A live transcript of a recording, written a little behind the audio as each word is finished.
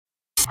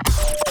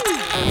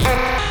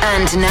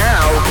And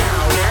now,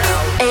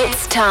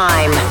 it's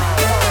time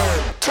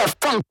to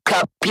funk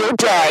up your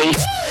day.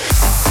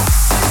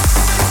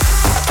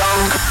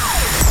 Funk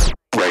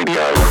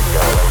Radio.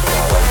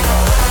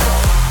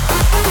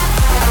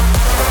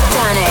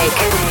 Danik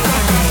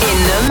in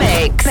the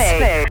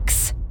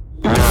mix.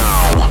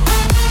 Now,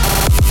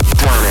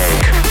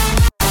 Danik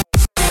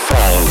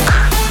Funk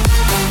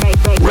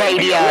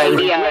Radio.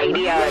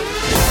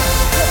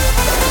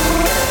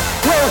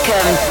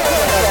 Welcome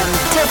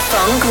to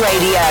Funk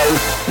Radio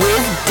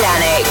with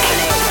Danik.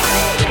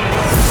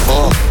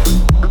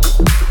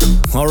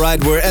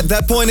 Alright, we're at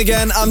that point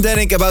again. I'm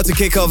Danik, about to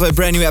kick off a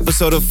brand new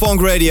episode of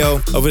Funk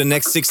Radio. Over the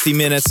next 60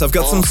 minutes, I've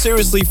got some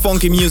seriously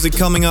funky music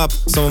coming up.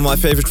 Some of my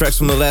favorite tracks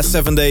from the last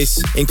 7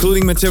 days,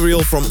 including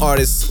material from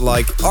artists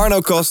like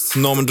Arno Cost,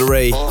 Norman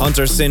Doray,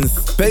 Hunter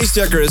Synth,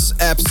 Bassjackers,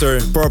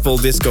 Abster, Purple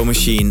Disco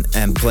Machine,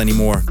 and plenty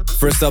more.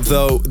 First up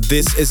though,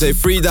 this is a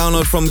free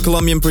download from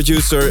Colombian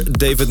producer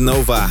David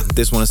Nova.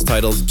 This one is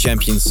titled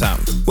Champion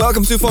Sound.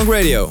 Welcome to Funk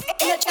Radio.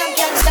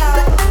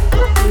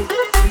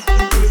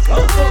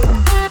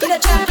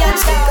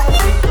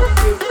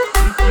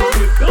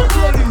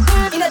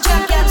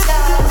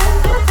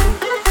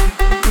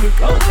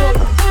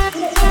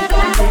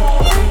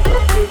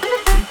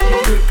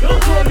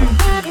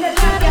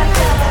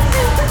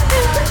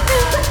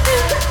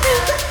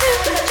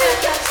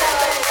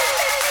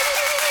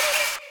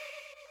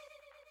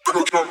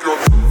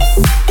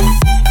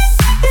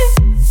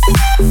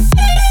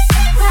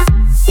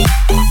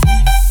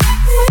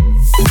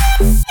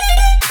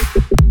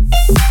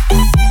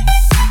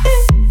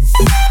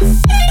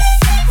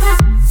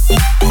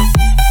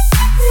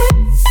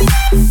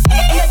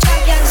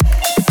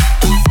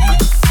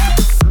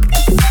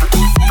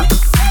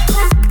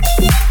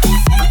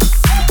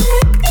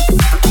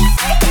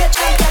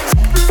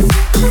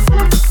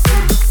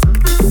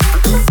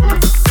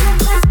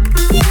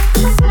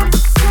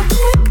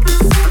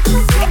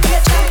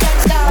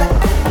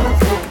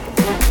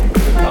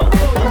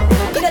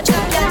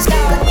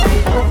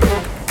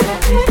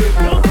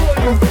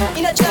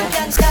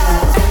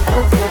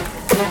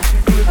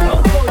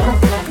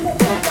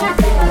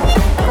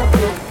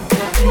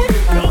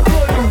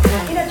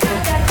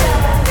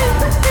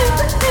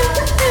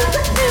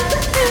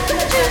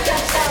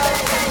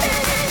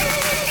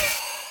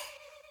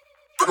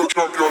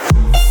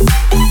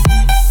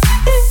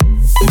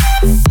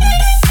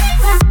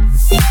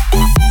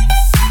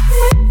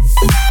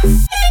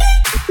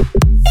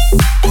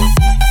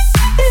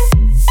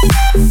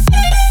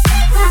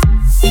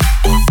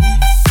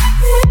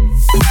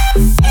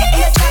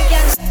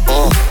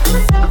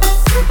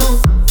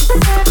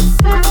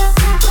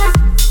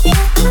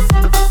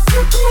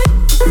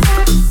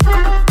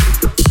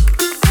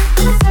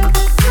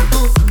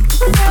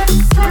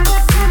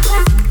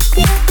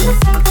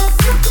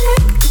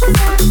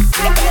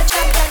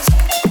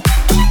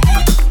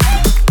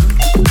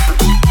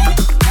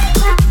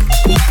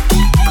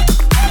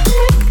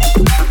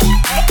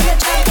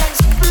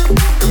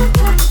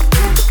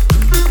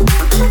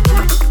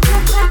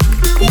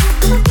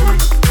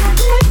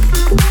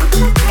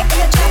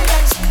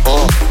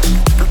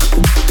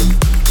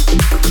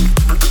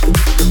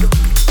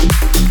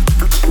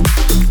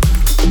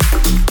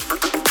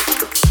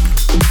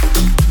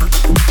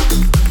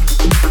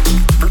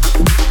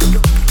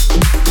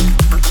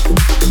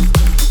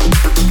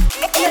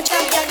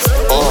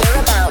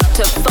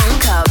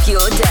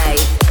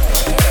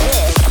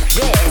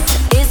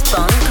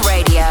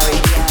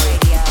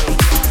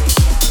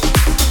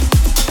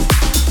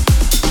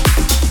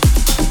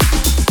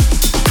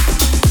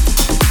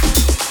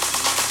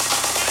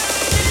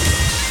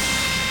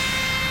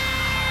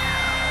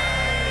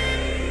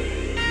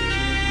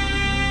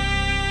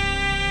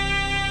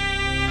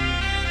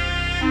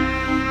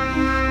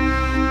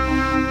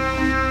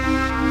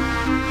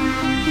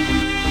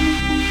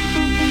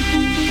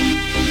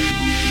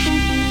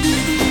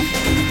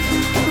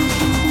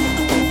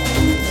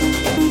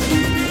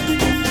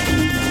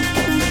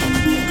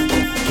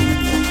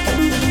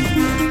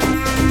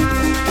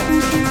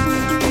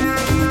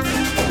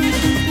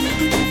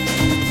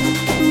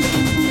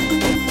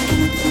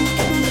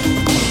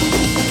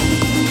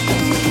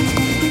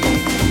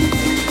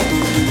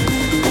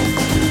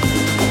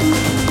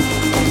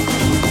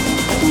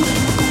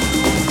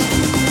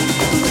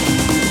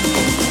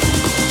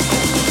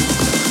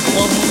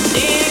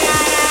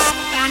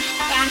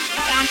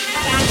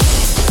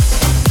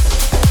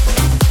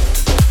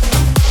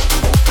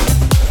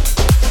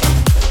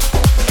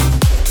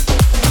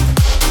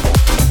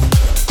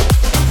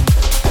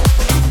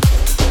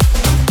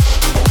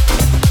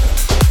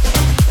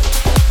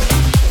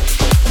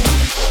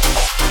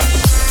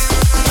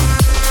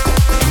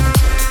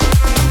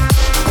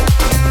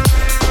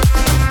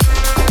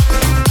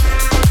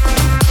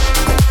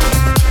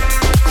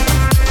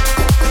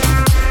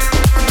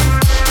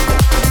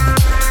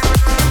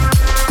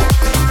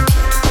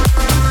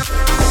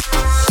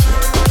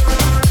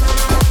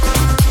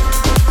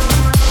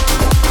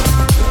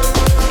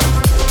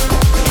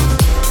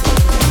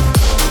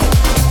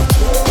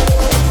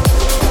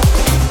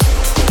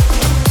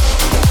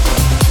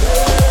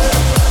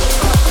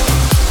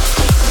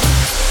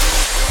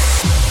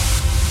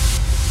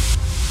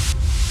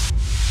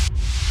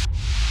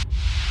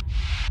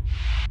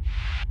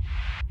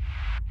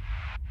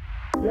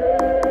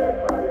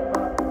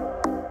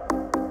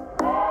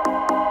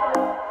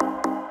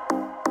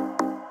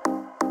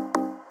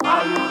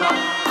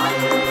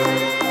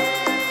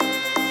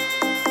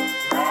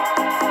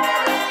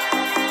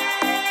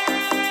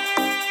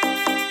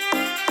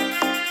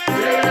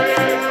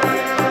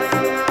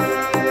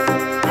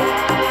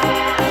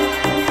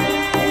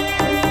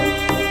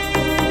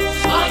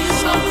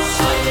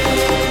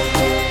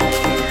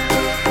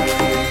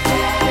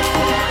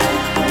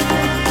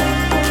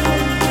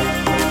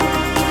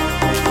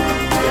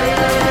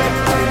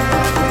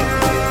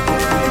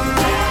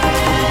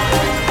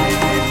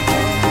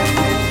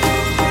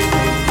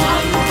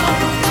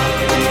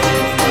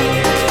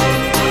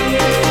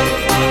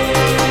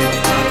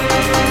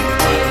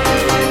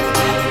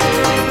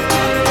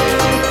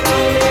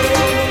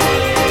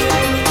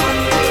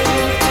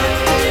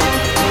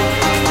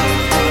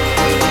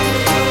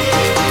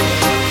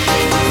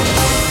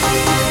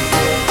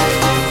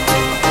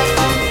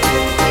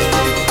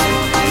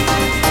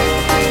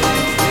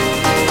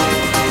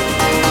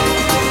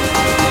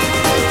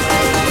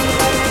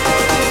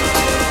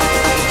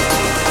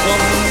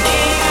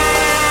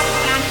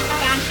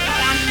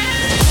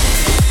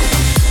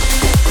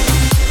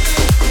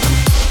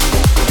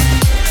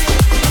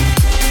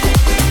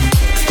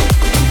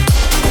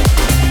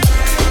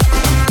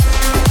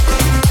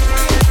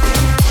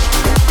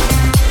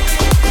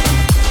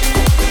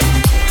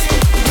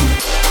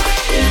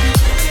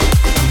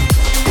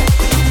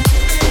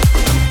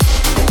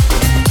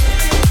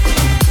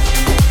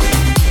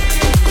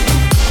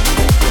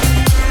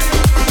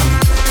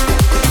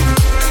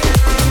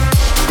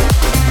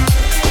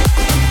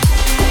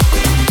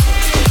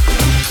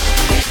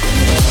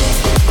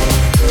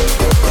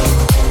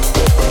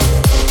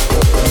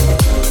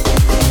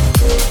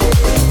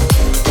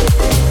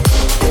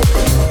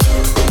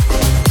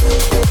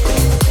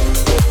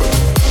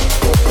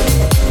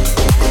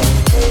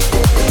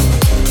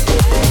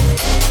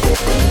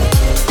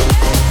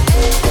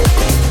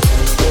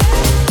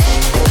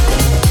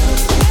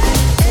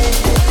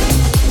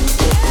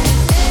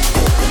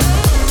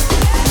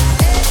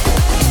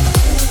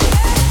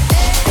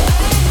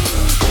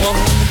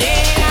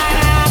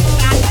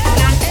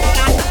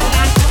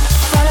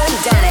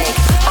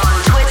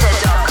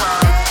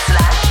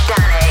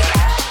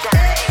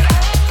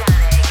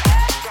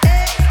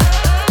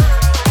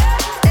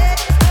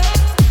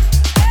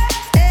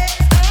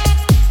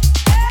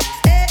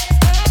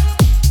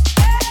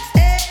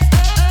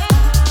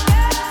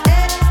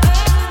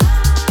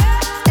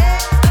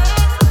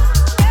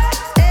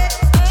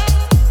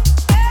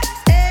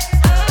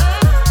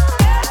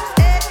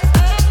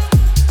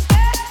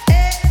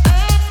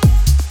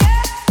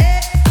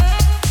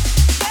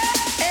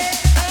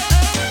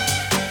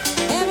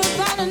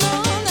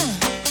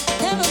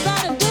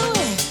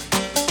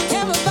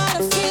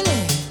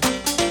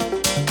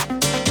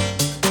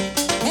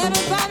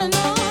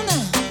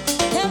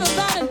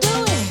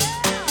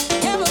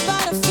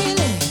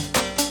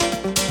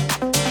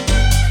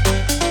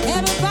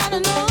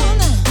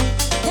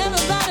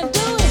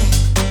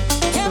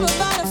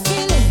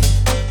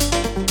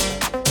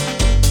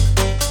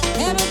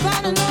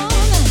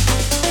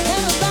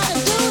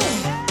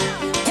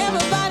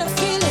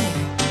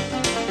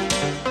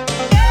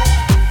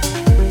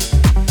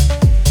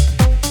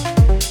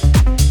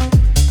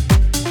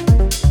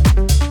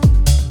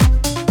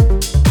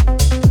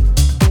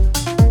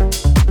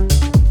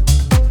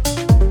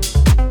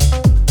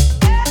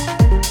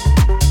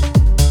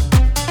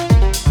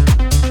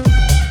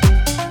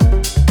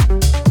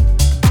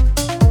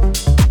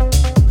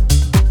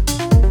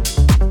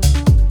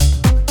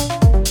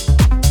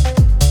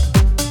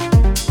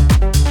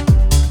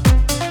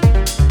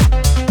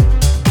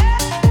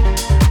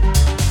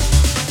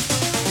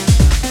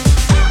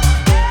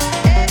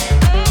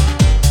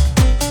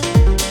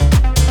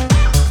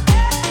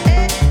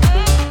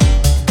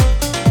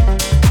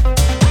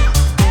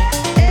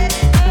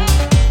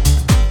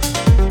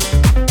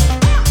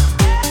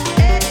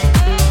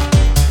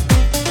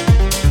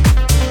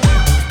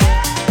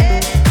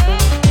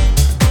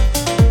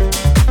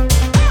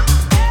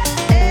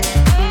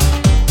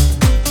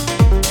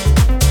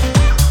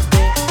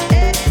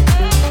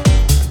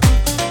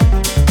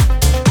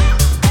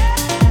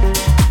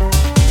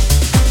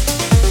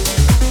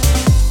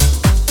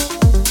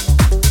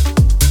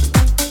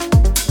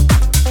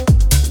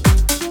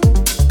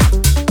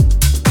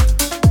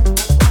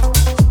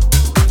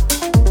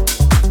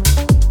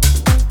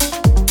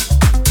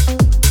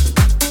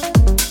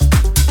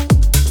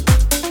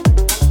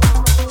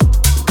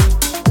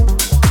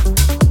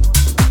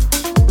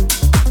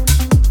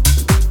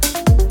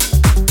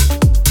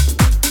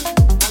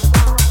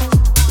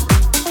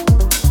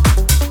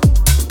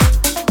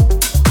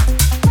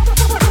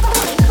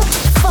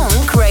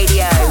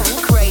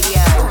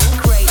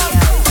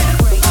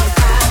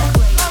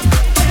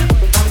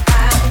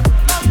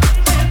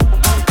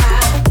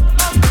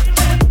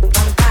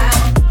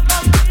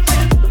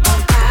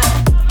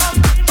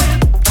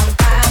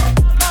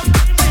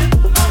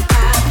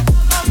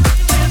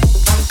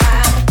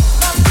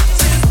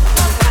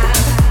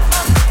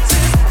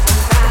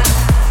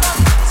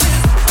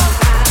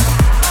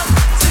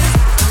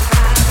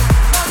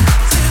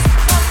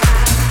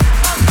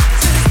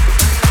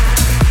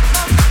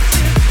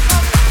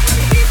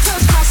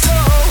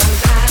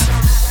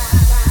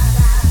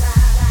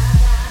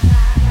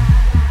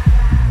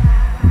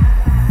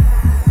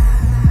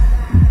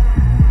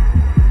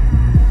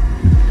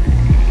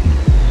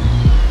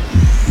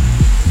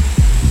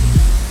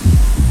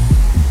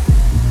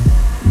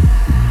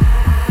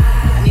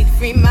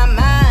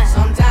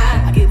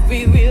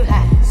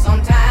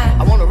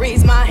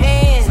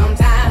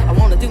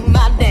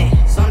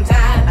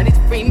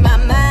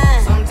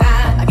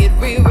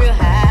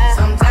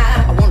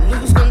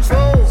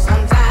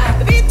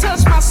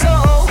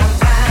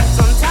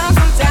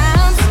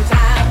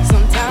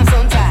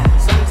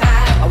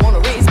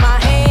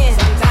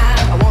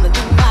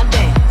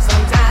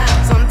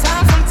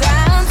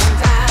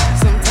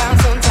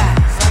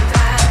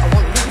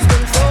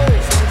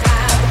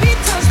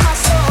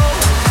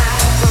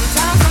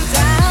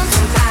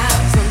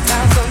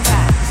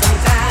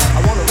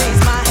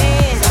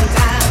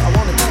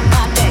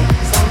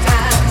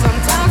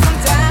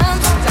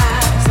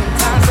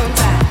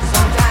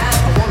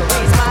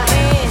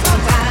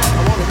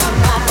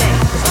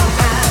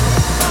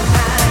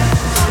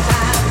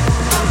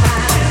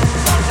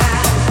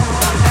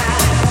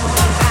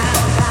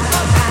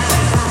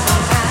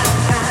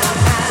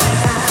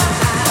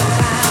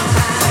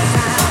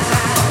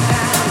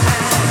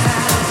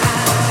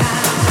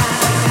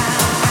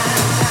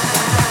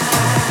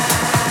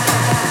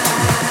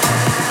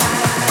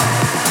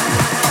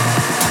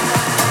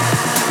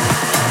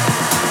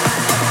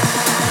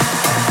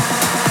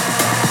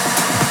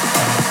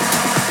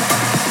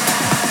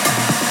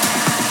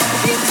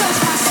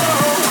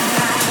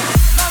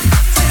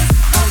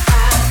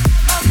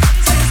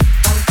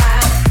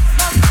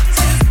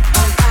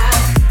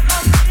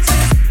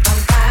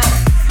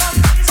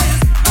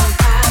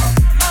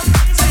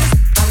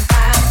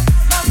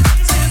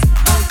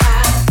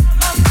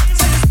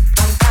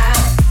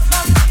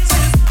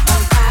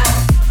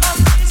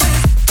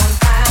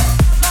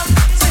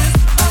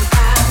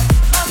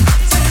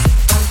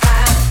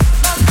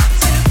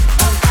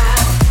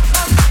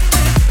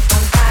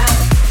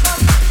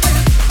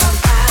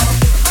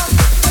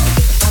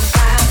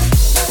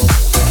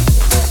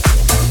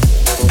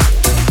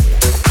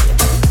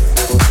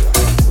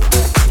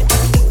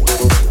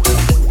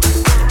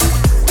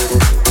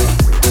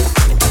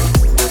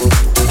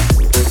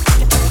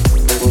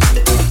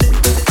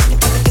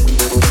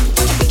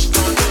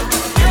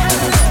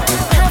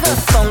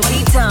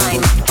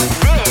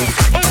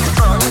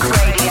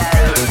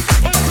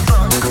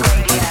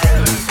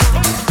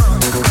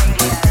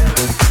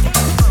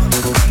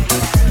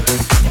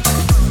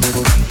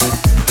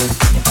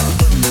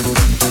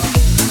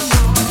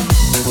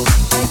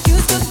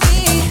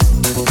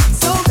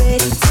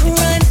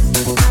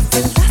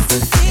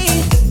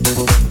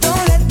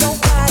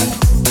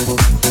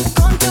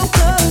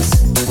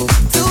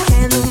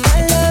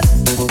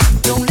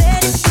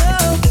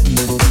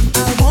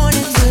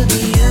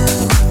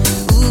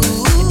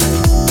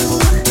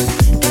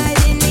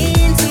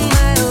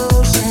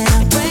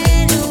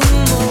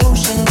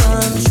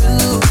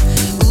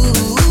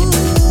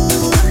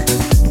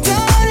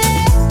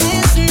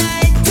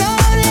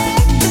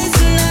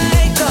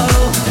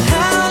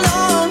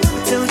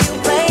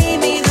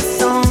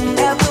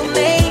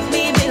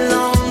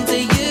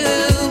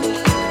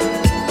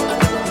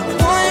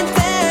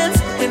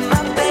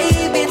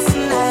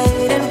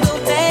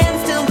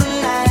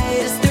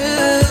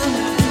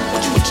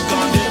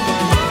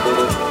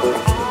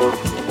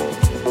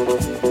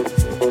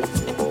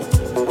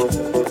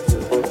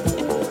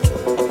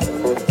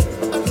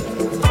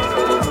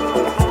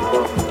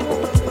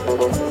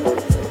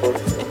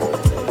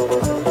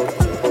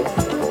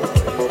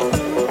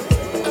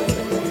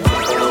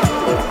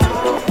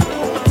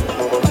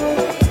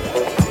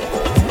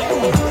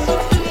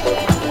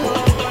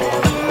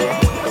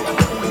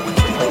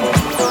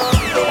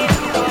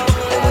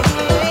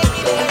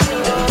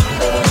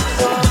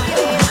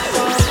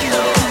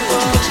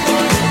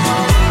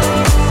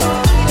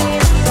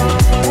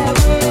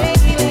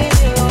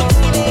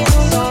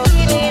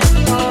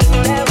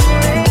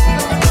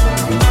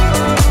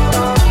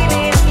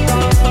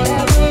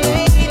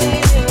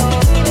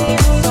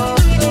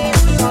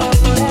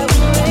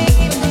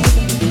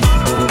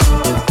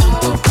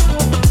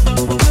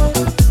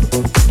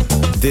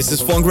 This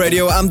is Funk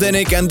Radio, I'm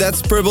Danik, and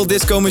that's Purple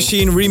Disco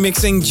Machine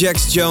remixing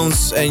Jax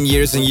Jones and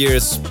Years and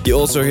Years. You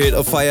also heard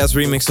Ofaya's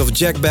remix of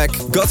Jack Beck,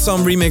 Got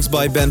Some remix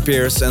by Ben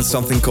Pierce, and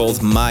something called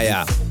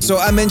Maya. So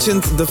I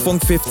mentioned the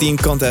Funk 15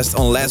 contest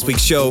on last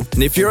week's show,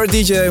 and if you're a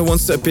DJ who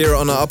wants to appear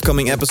on an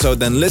upcoming episode,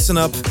 then listen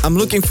up. I'm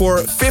looking for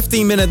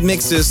 15-minute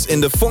mixes in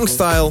the funk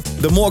style.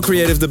 The more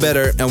creative the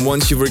better, and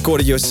once you've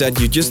recorded your set,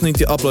 you just need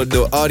to upload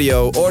the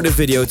audio or the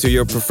video to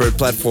your preferred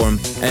platform,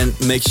 and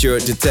make sure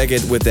to tag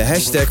it with the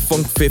hashtag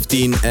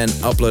Funk15 and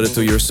upload it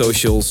to your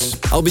socials.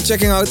 I'll be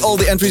checking out all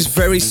the entries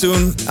very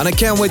soon, and I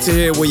can't wait to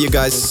hear what you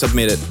guys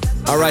submitted.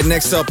 Alright,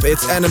 next up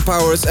it's Adam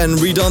Powers and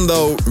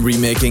Redondo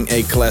remaking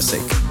a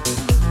classic.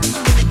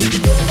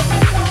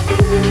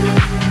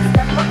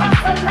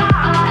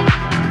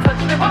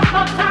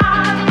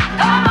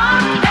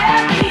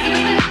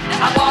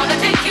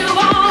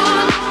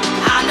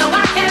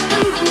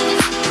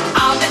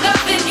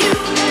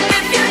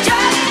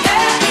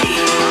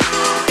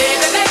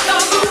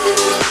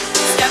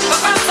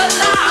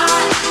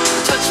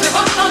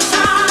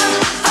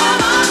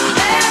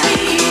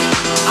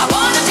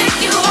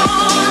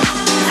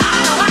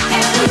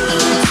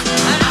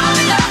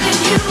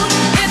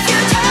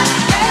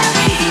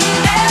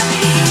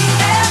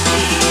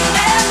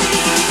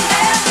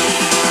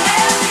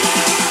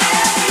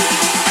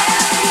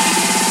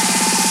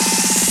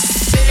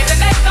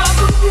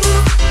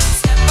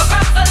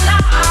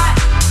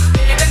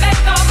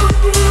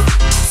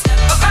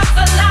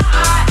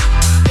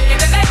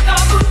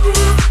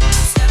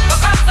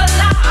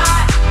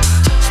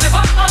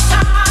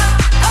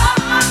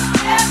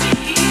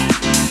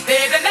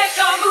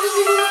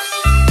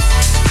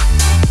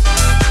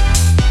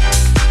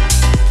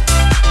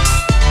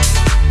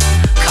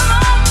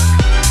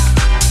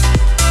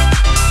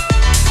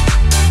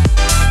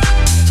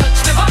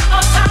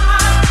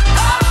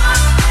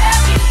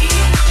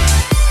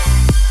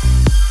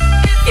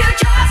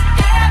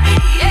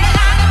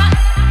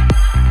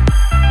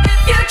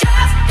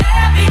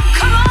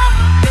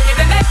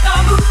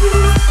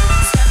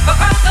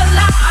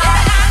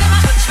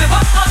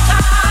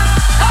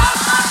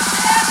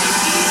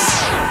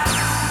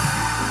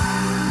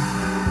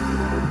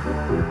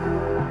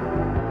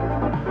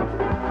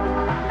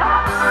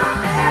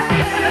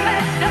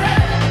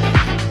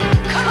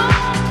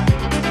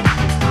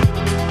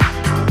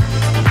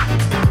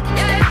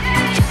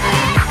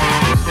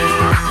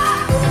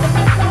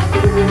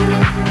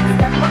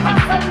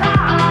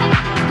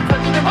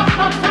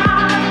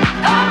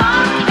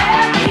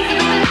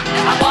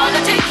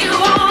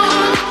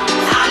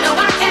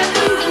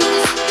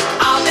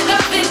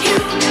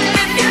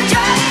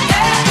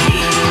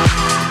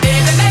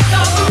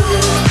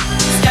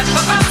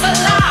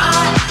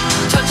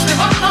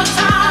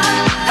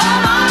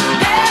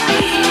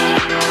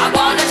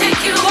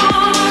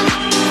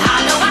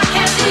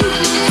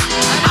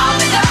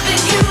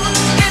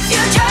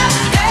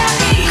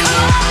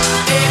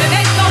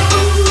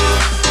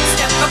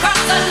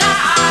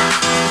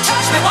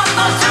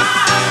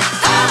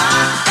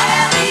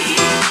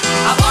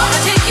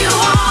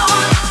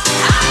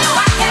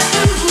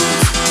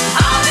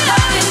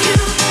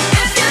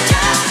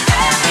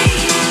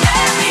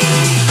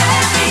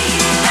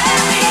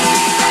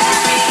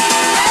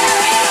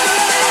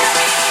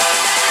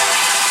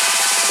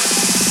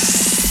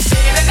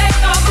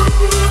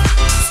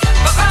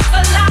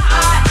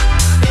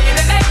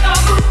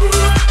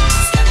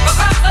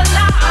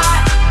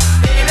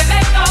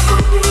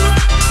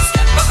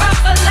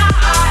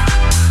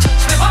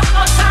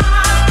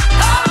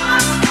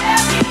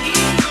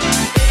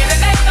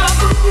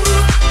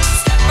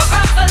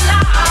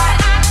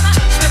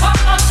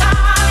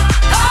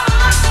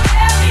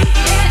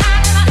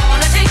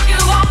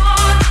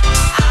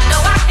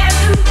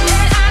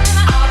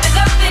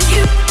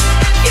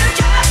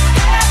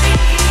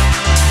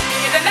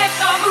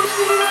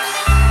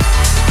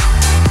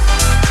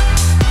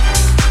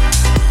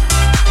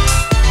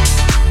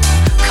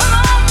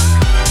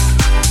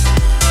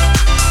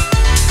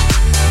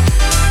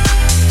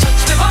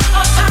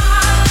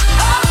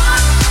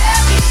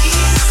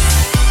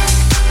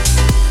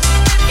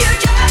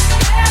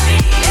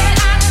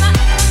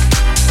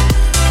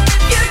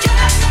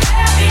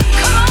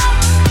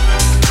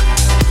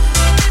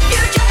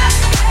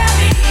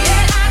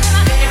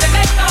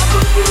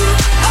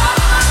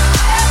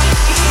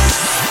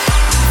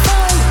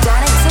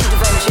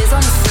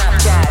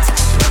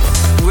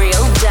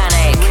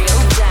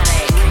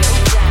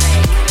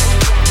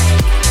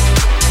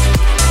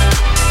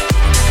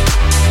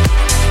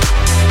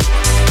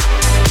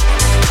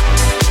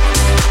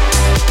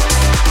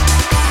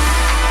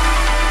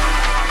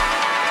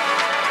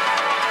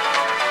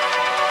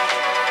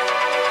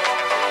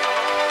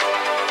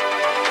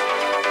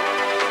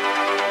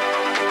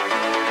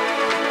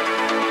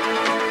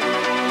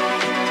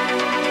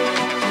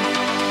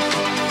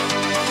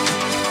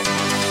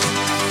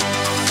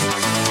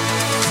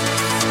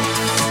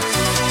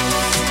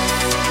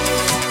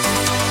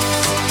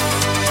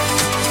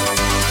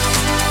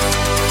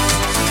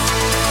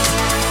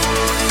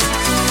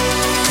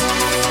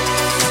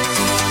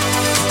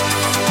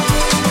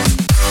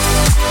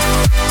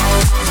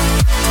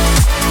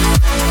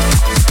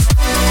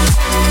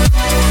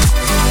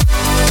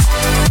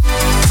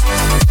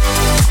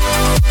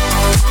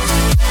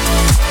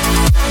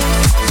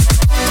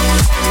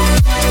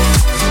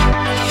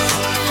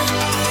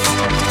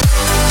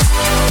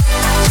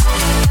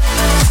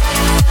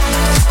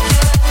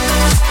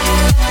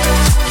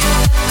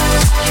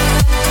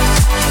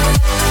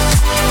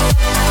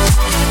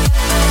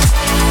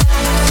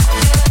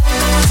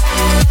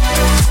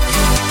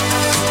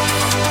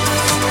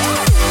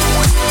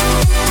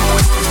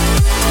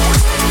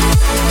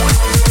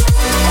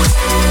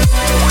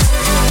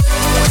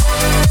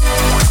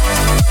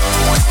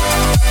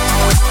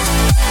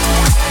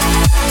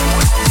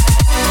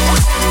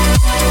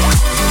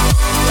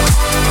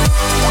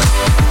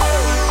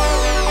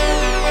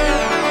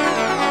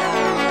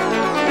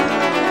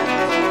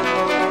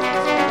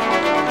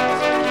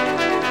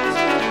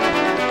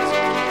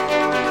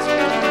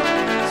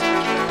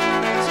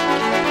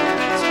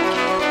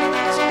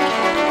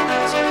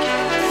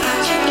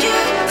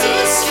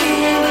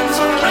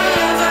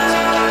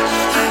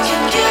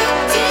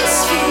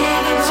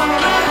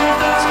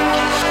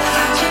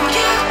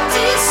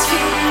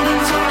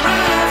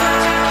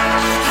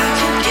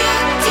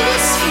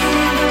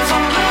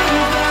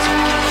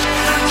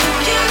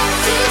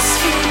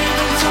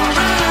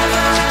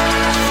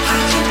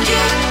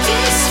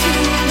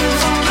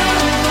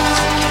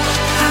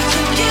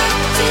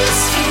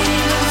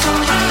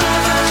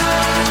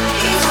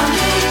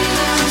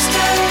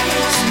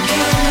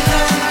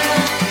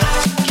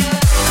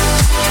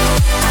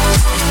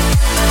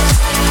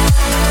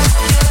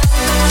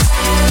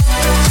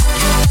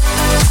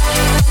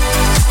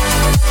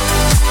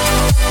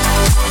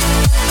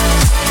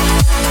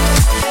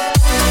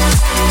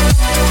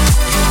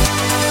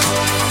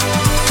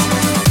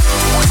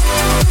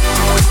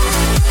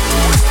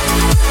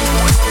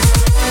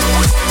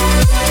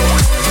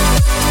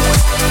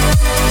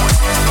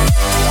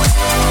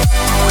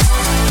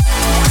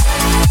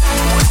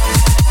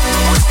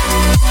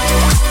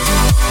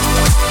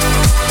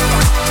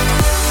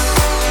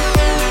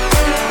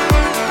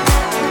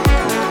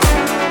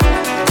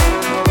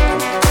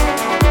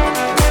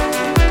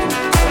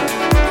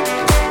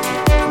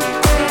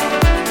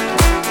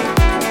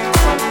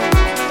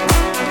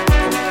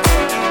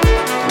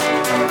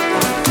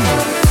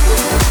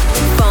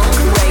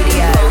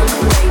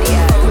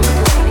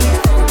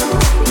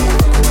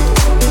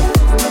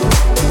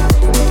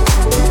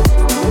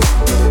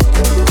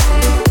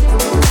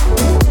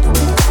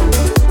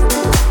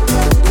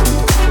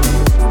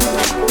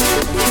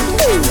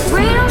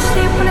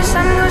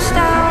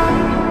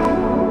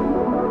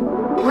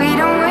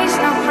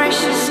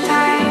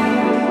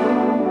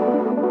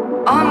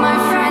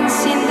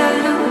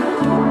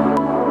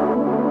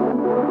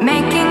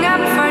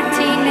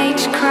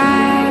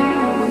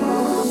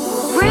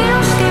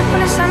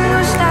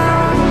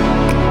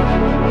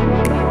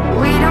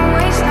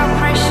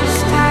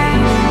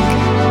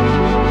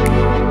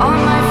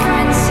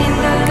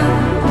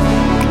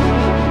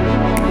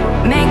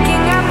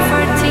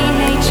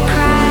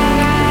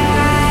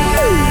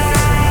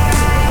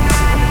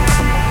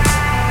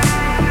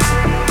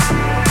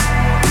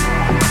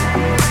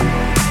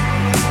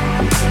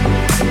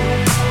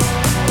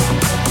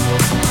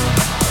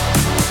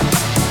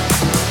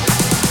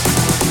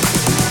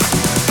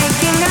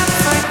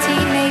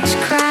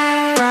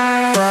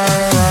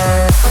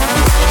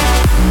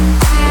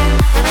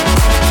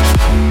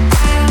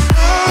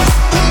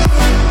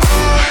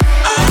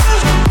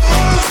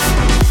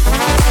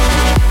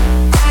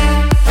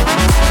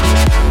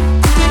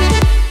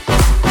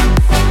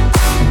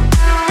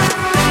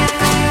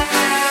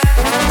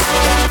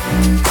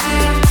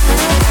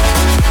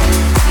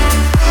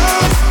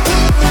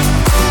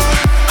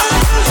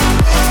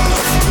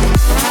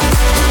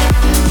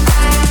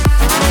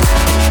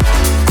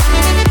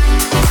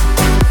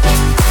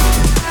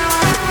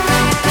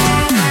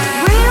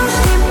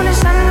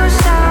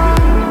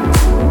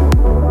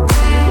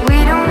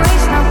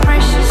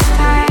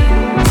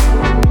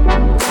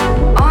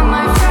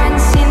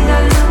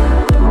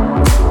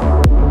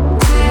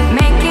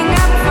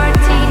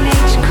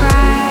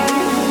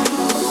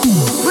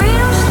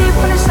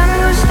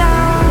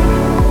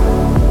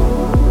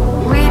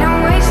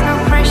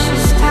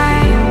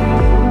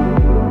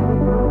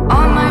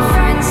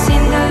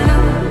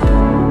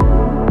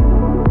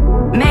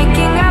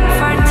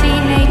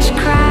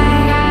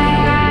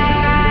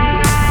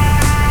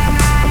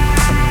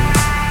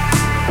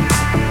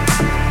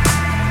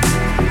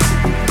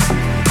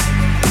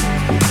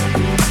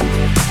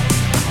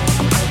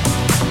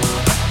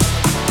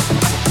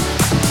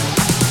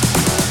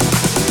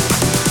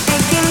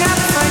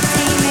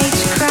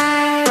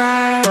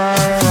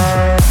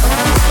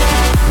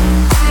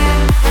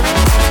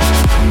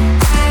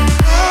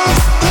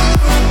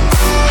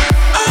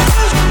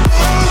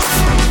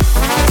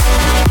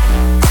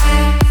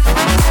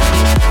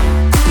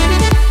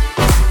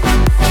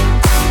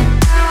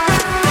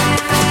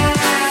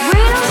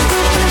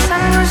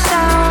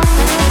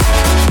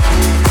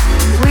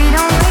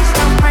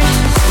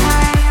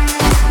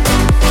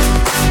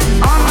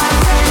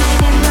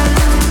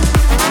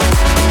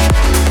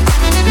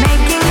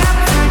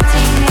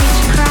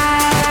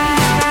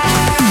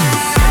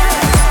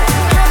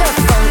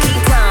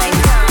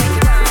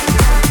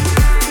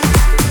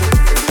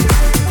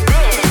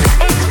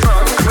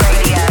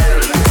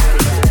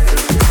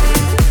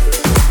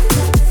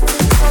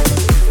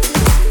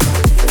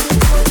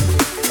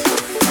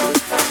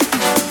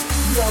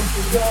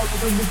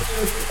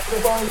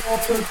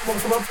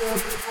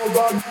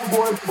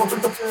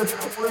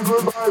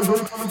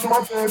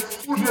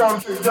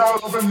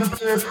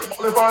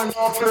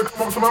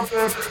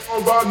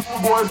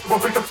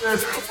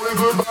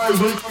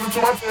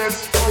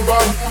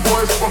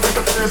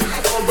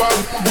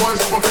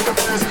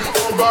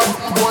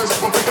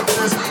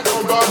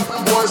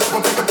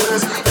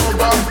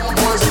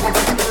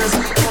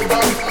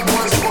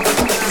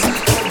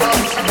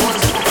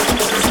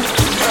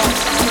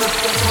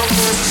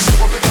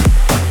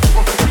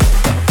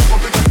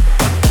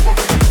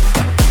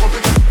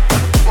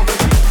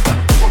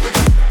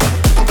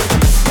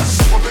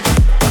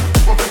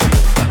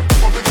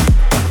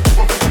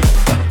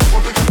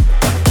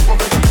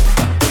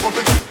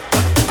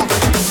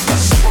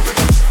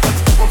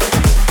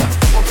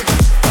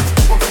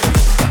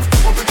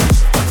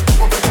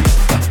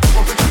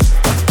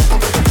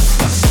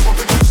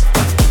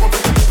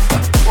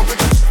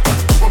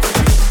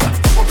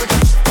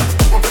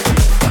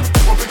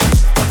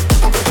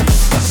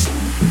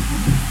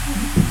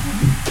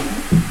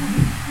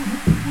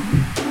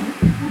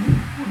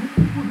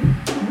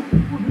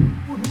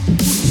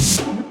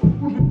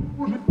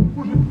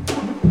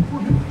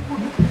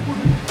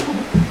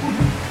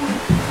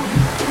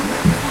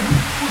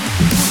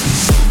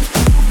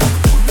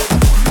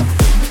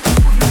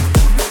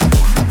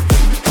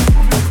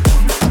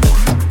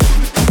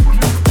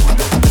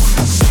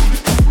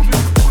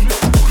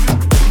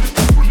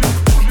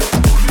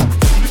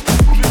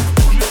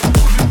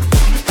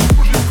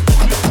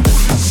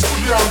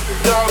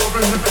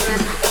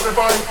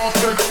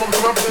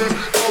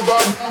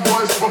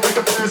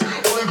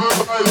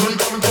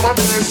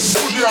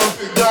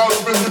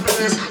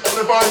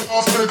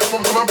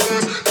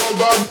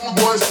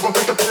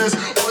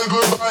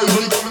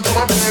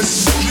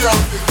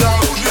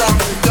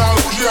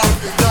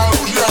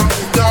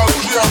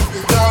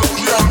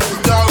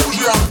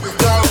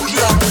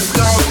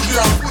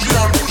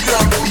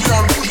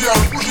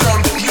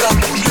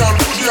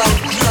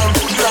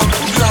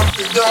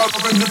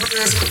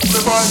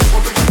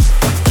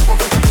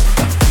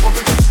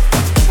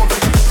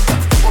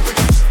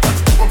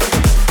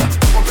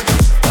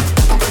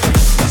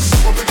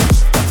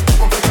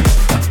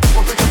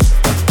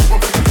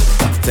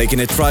 Taking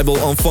it tribal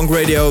on Funk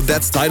Radio,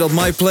 that's titled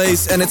My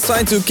Place, and it's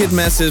signed to Kid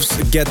Massive's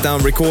Get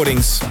Down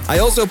Recordings. I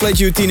also played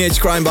you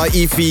Teenage Crime by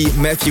Evie,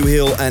 Matthew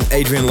Hill and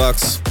Adrian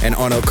Lux, and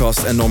Arno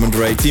Cost and Norman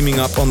Gray teaming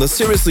up on the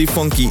Seriously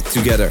Funky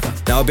together.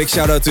 Now a big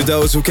shout out to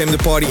those who came to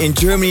party in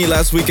Germany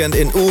last weekend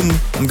in Ulm.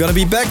 I'm gonna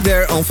be back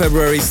there on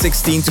February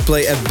 16 to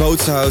play at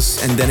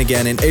Bootshaus, and then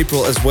again in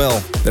April as well.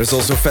 There's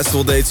also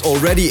festival dates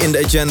already in the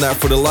agenda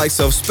for the likes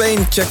of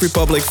Spain, Czech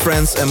Republic,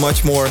 France and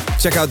much more.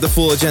 Check out the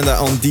full agenda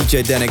on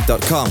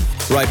djdanik.com.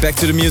 Right, back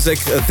to the music.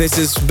 This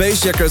is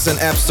Bassjackers and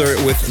Abster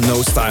with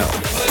No Style.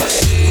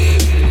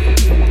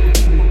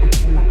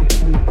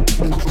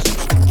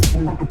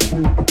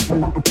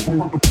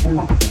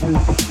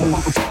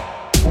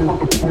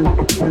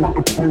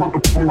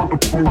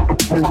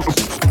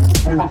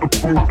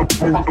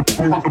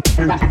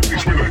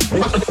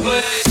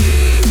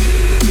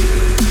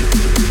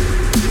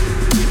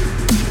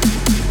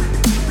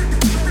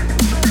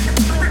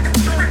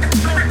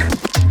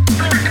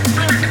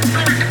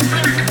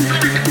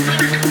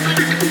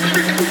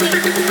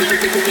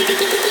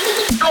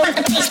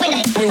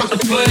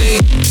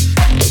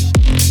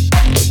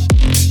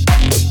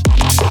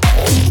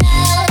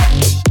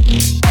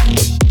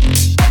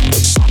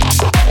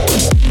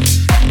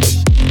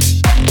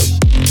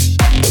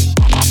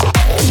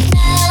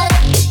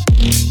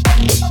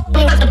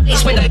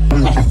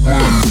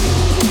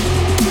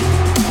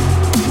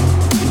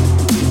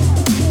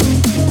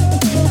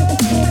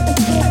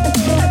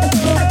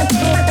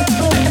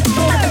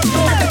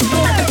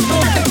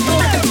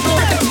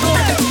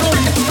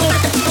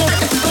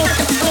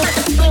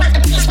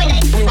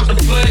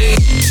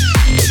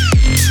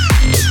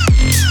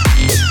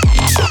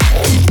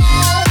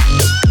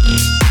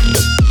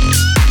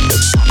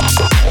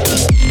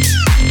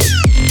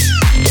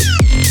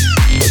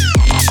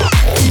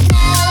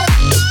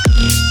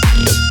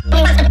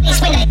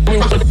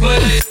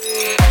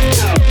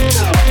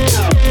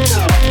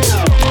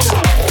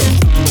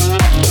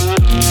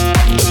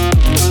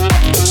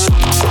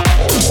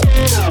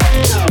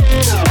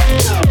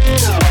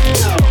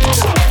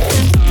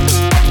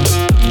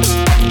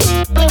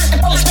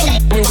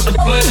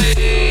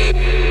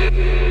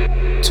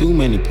 Too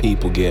many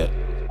people get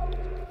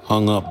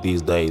hung up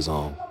these days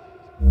on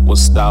what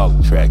style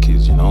the track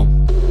is, you know?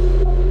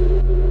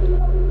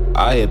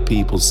 I hear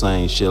people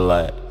saying shit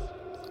like,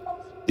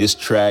 this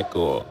track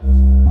or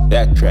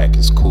that track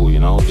is cool, you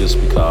know, just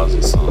because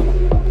it's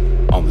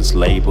on this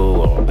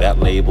label or that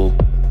label.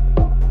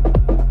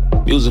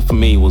 Music for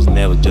me was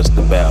never just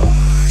about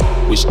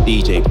which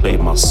DJ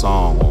played my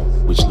song or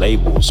which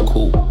label was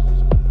cool.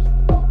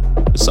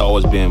 It's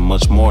always been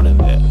much more than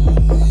that.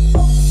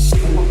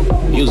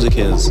 Music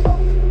has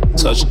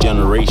touched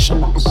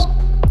generations,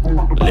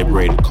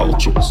 liberated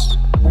cultures,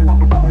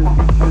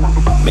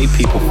 made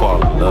people fall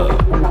in love,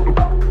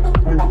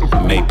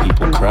 and made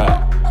people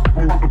cry.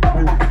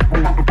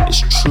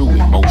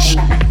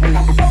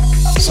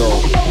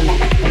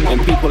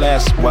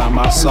 why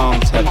my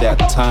songs have that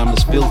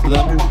timeless feel to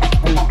them?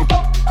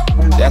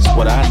 That's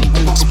what I need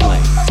to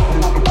explain.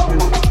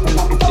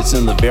 It's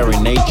in the very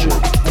nature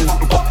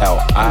of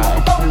how I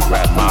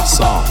rap my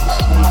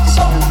songs.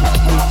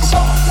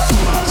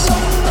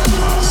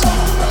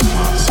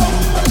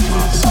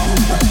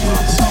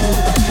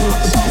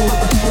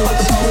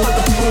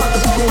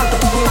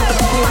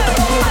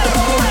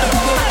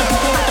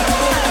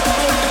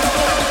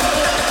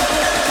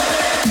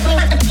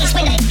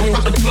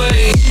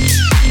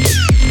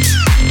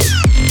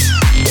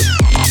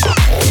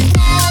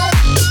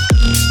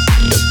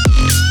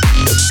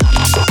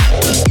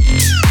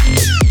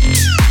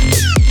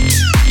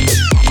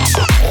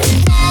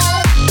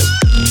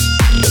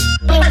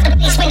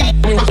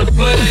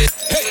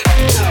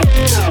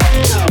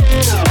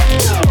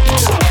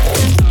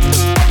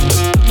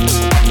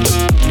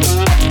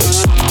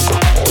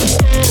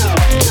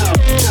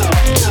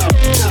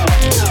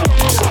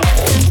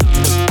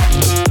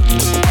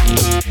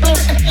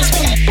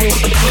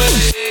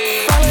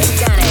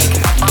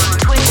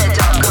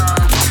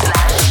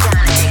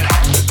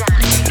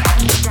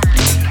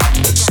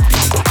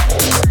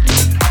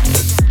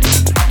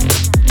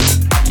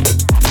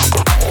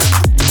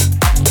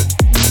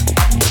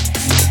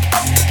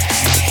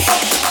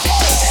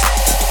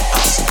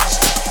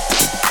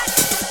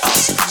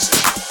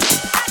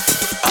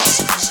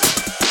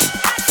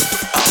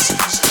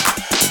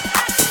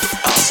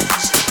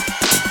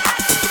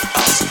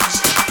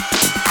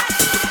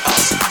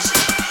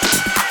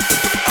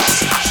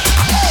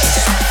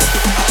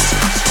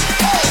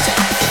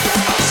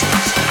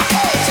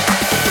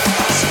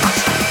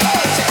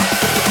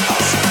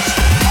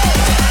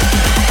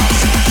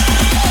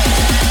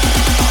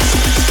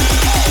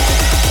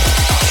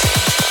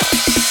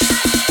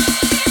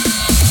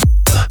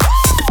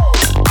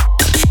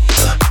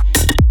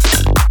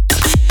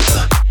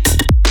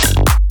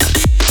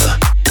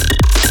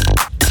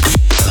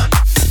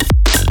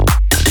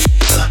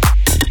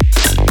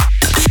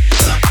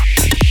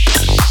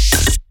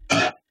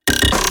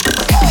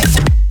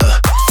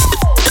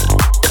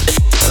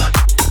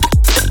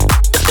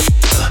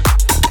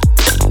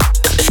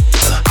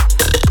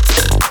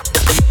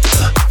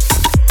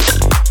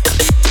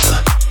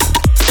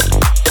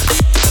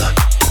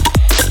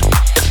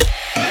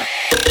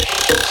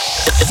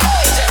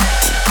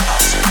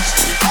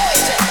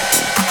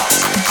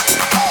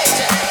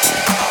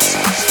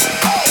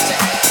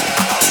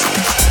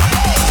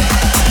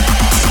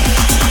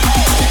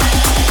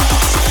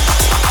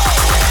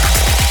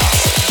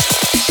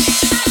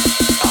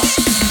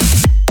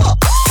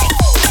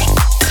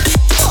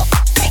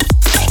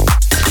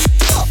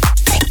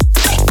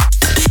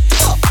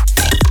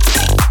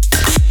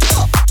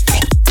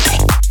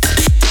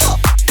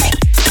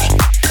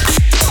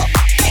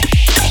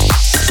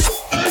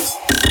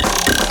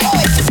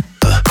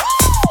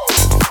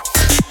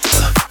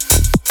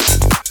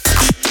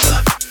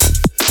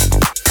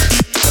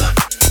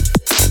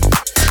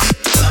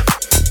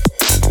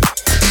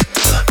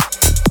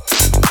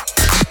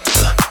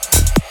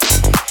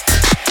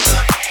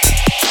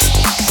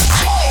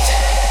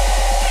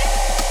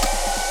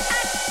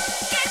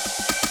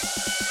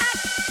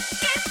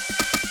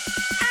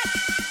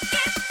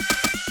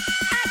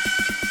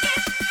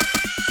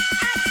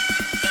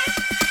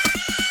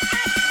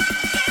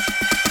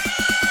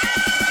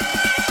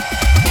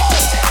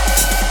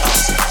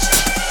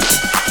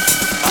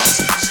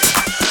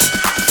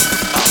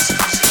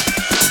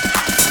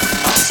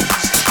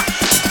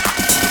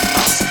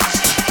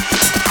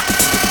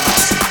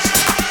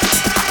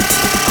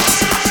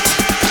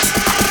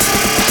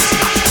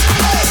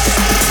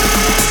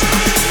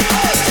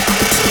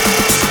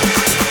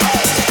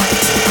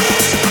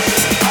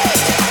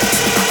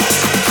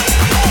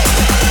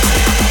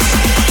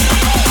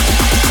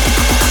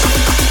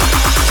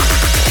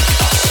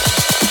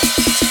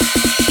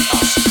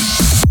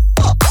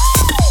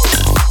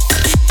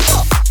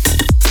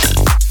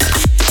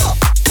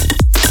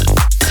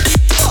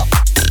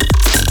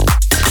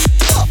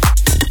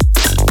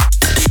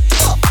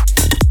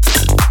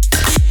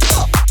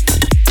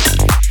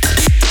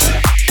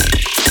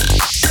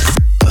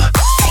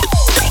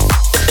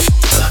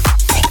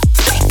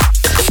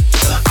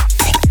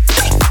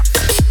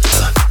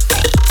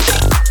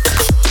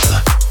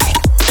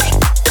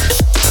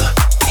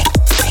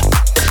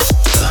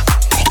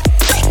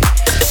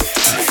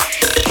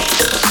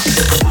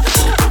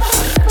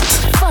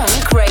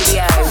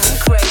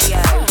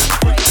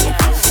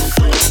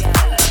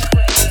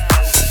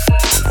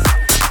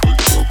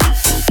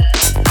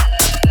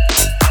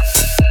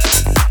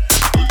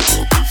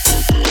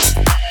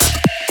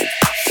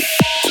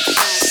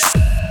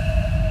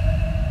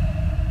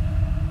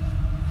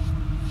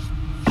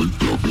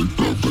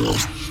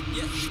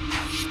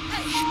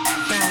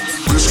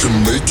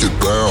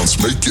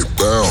 make it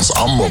bounce.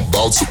 I'm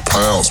about to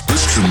pounce.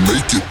 Bitch can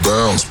make it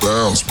bounce,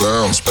 bounce,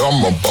 bounce.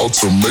 I'm about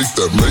to make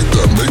that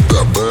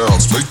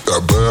bounce, make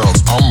that bounce.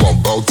 I'm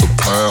about to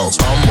pounce.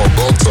 I'm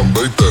about to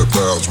make that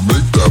bounce,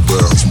 make that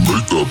bounce,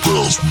 make that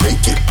bounce.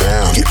 Make it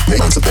bounce, get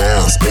make to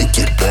bounce, make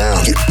it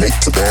bounce, get make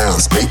to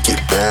bounce, make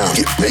it bounce,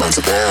 get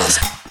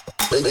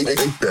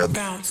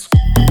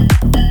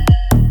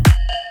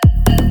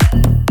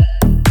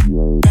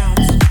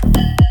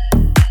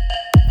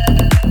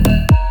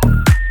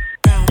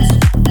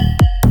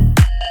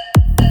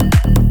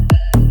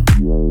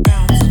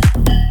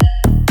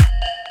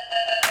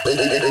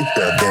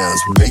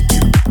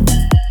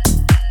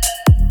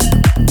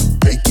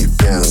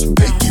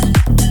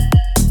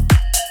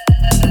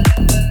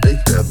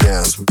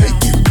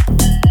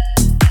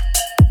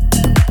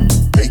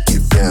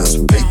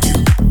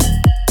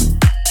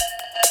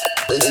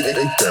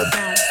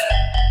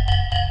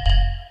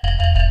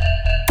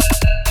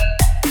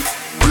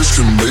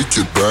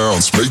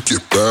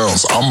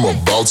I'm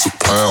about to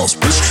pounce,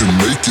 bitch can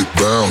make it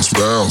bounce,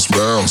 bounce,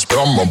 bounce.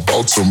 I'm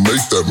about to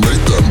make that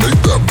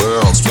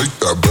bounce, make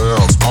that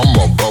bounce. I'm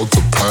about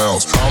to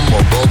pounce, I'm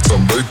about to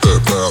make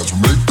that bounce,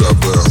 make that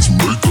bounce,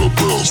 make that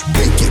bounce.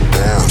 Make it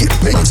bounce, get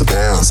make to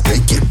bounce,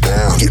 make it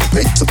bounce, get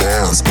make to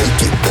bounce,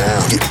 make it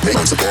bounce, get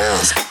make to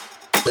bounce,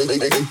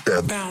 make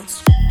that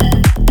bounce.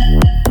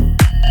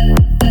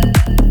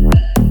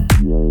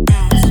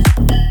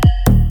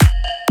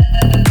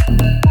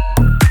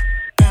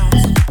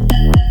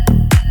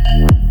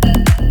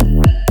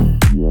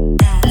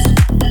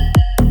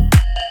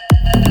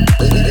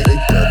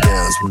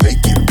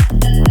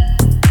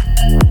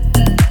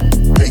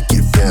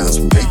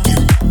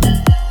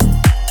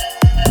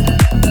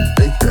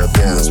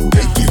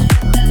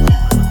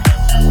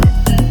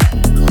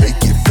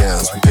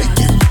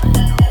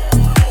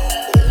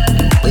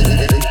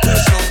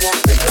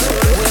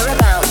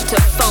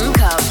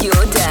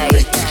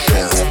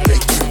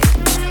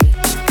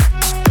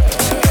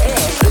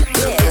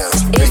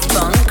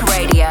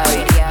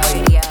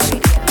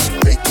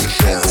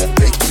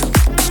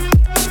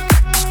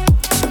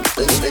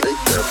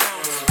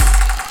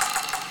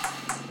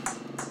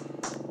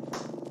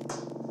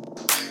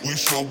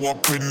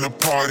 Up in the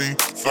party,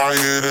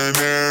 flyer than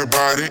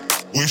everybody.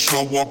 We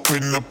show up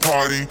in the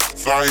party,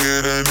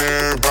 flyer than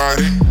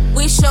everybody.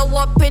 We show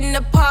up in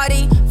the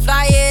party,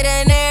 flyer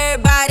than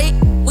everybody.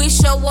 We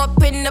show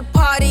up in the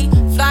party,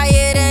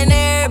 flyer than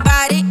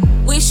everybody.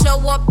 We show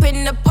up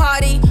in the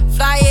party,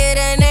 flyer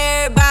than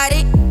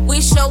everybody.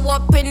 We show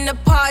up in the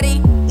party.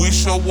 We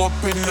show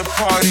up in the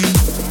party.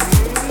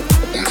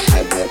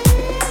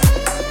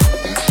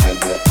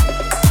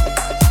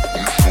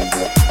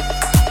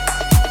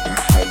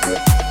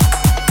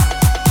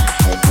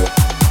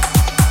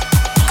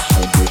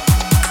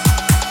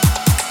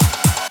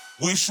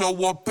 We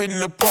show up in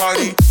the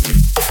party.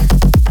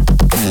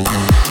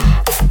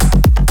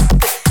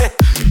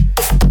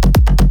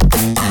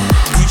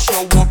 We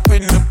show up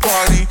in the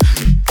party.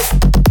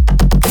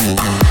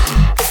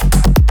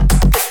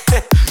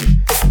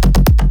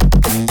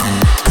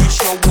 We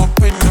show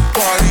up in the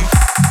party.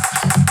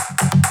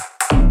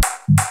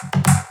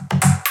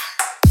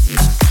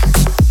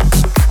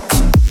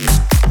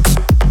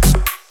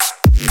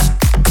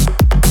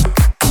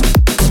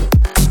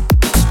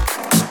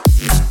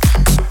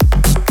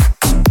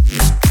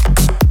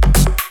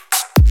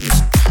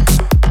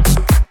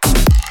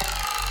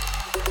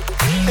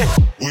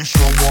 We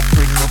show up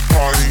in the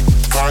party,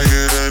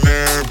 flyer than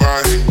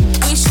everybody.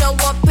 We show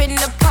up in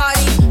the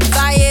party,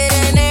 flyer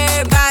than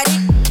everybody.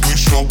 We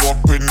show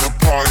up in the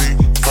party,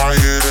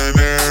 flyer than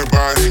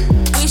everybody.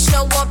 We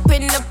show up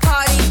in the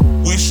party.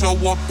 We show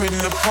up in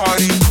the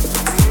party.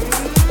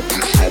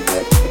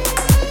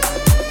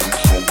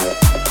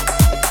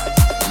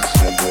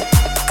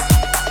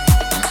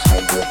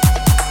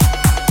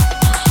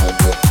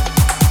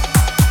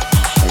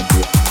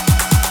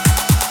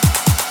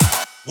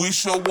 We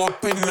show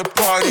up in the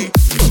party.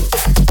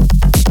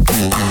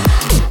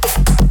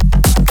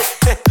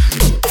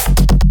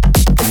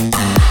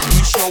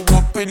 We show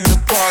up in the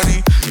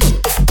party.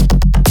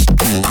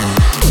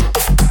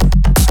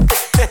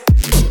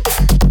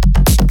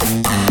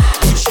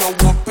 We show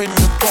up in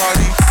the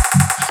party.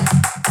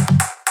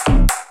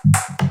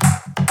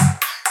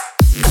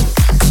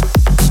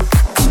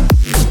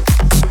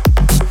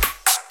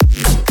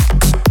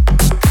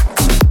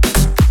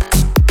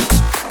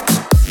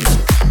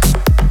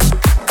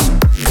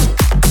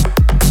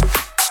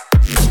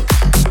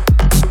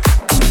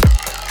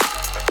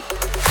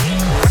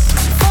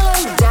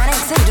 Follow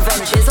Danik's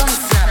Adventures on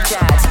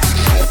Snapchat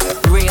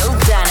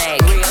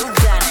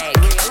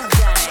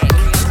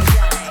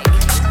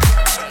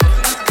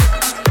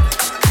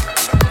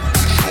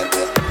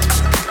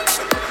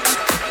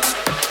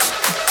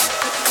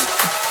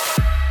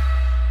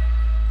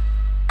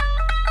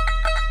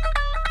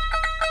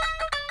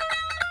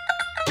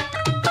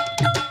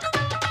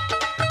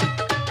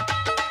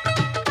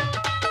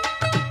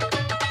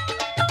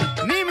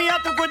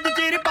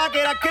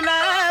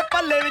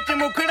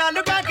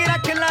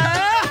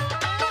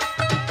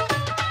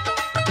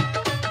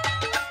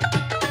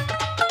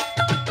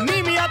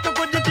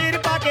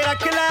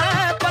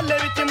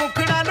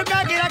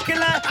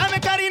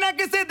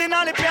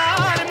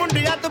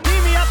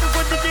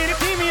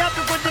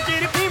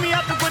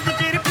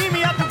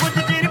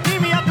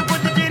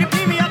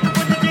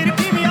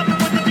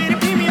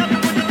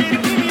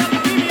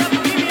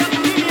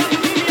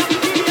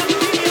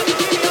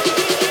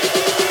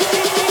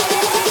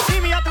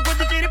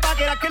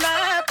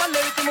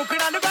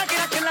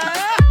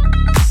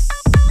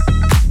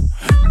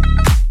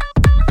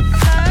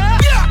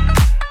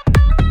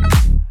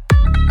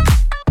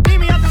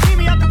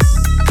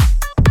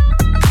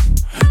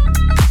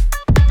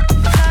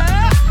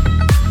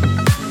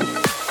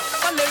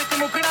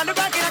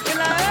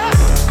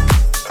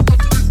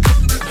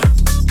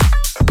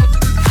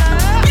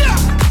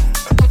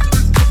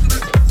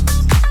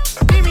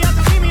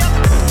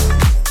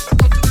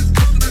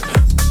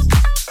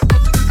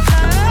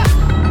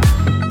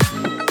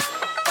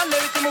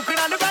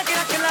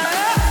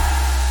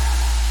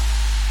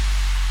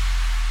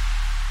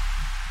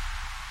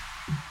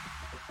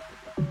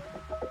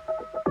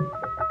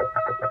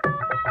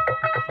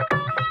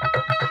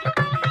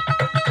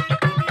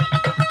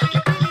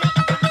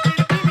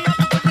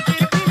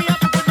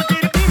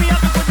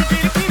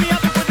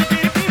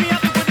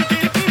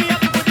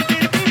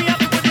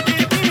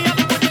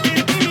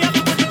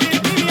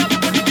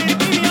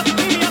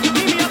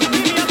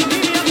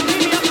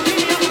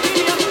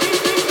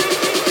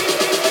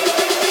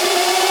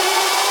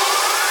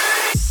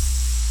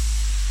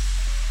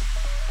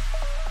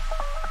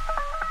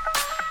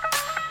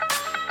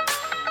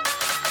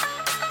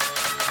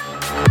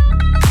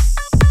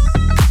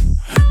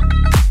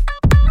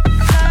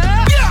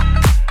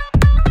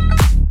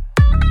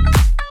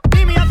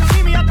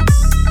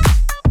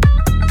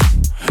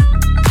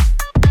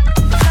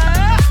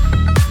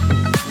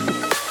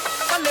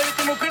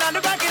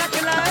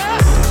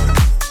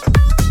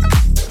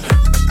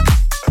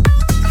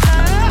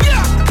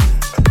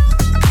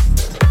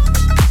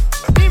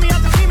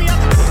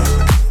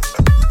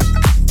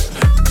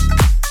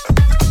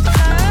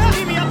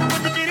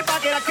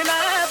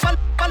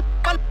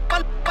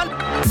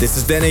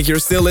Danik. You're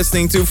still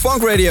listening to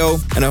Funk Radio,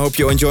 and I hope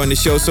you're enjoying the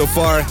show so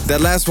far.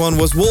 That last one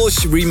was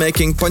Walsh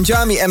remaking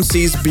Panjami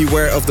MC's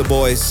Beware of the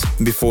Boys.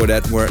 Before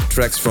that were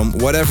tracks from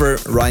Whatever,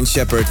 Ryan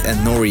Shepherd and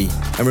Nori.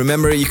 And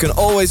remember, you can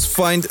always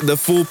find the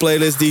full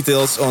playlist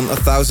details on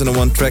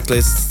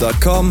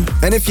 1001tracklists.com.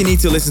 And if you need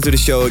to listen to the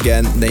show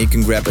again, then you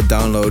can grab a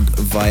download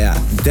via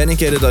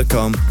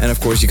Danikkeita.com. And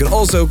of course, you can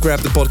also grab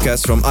the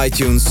podcast from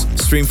iTunes,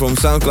 stream from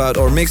SoundCloud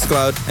or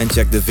Mixcloud, and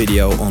check the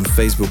video on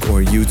Facebook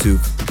or YouTube.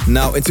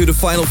 Now into the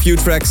final few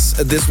tracks.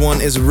 This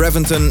one is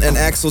Reventon and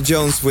Axel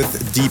Jones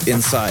with Deep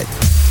Inside.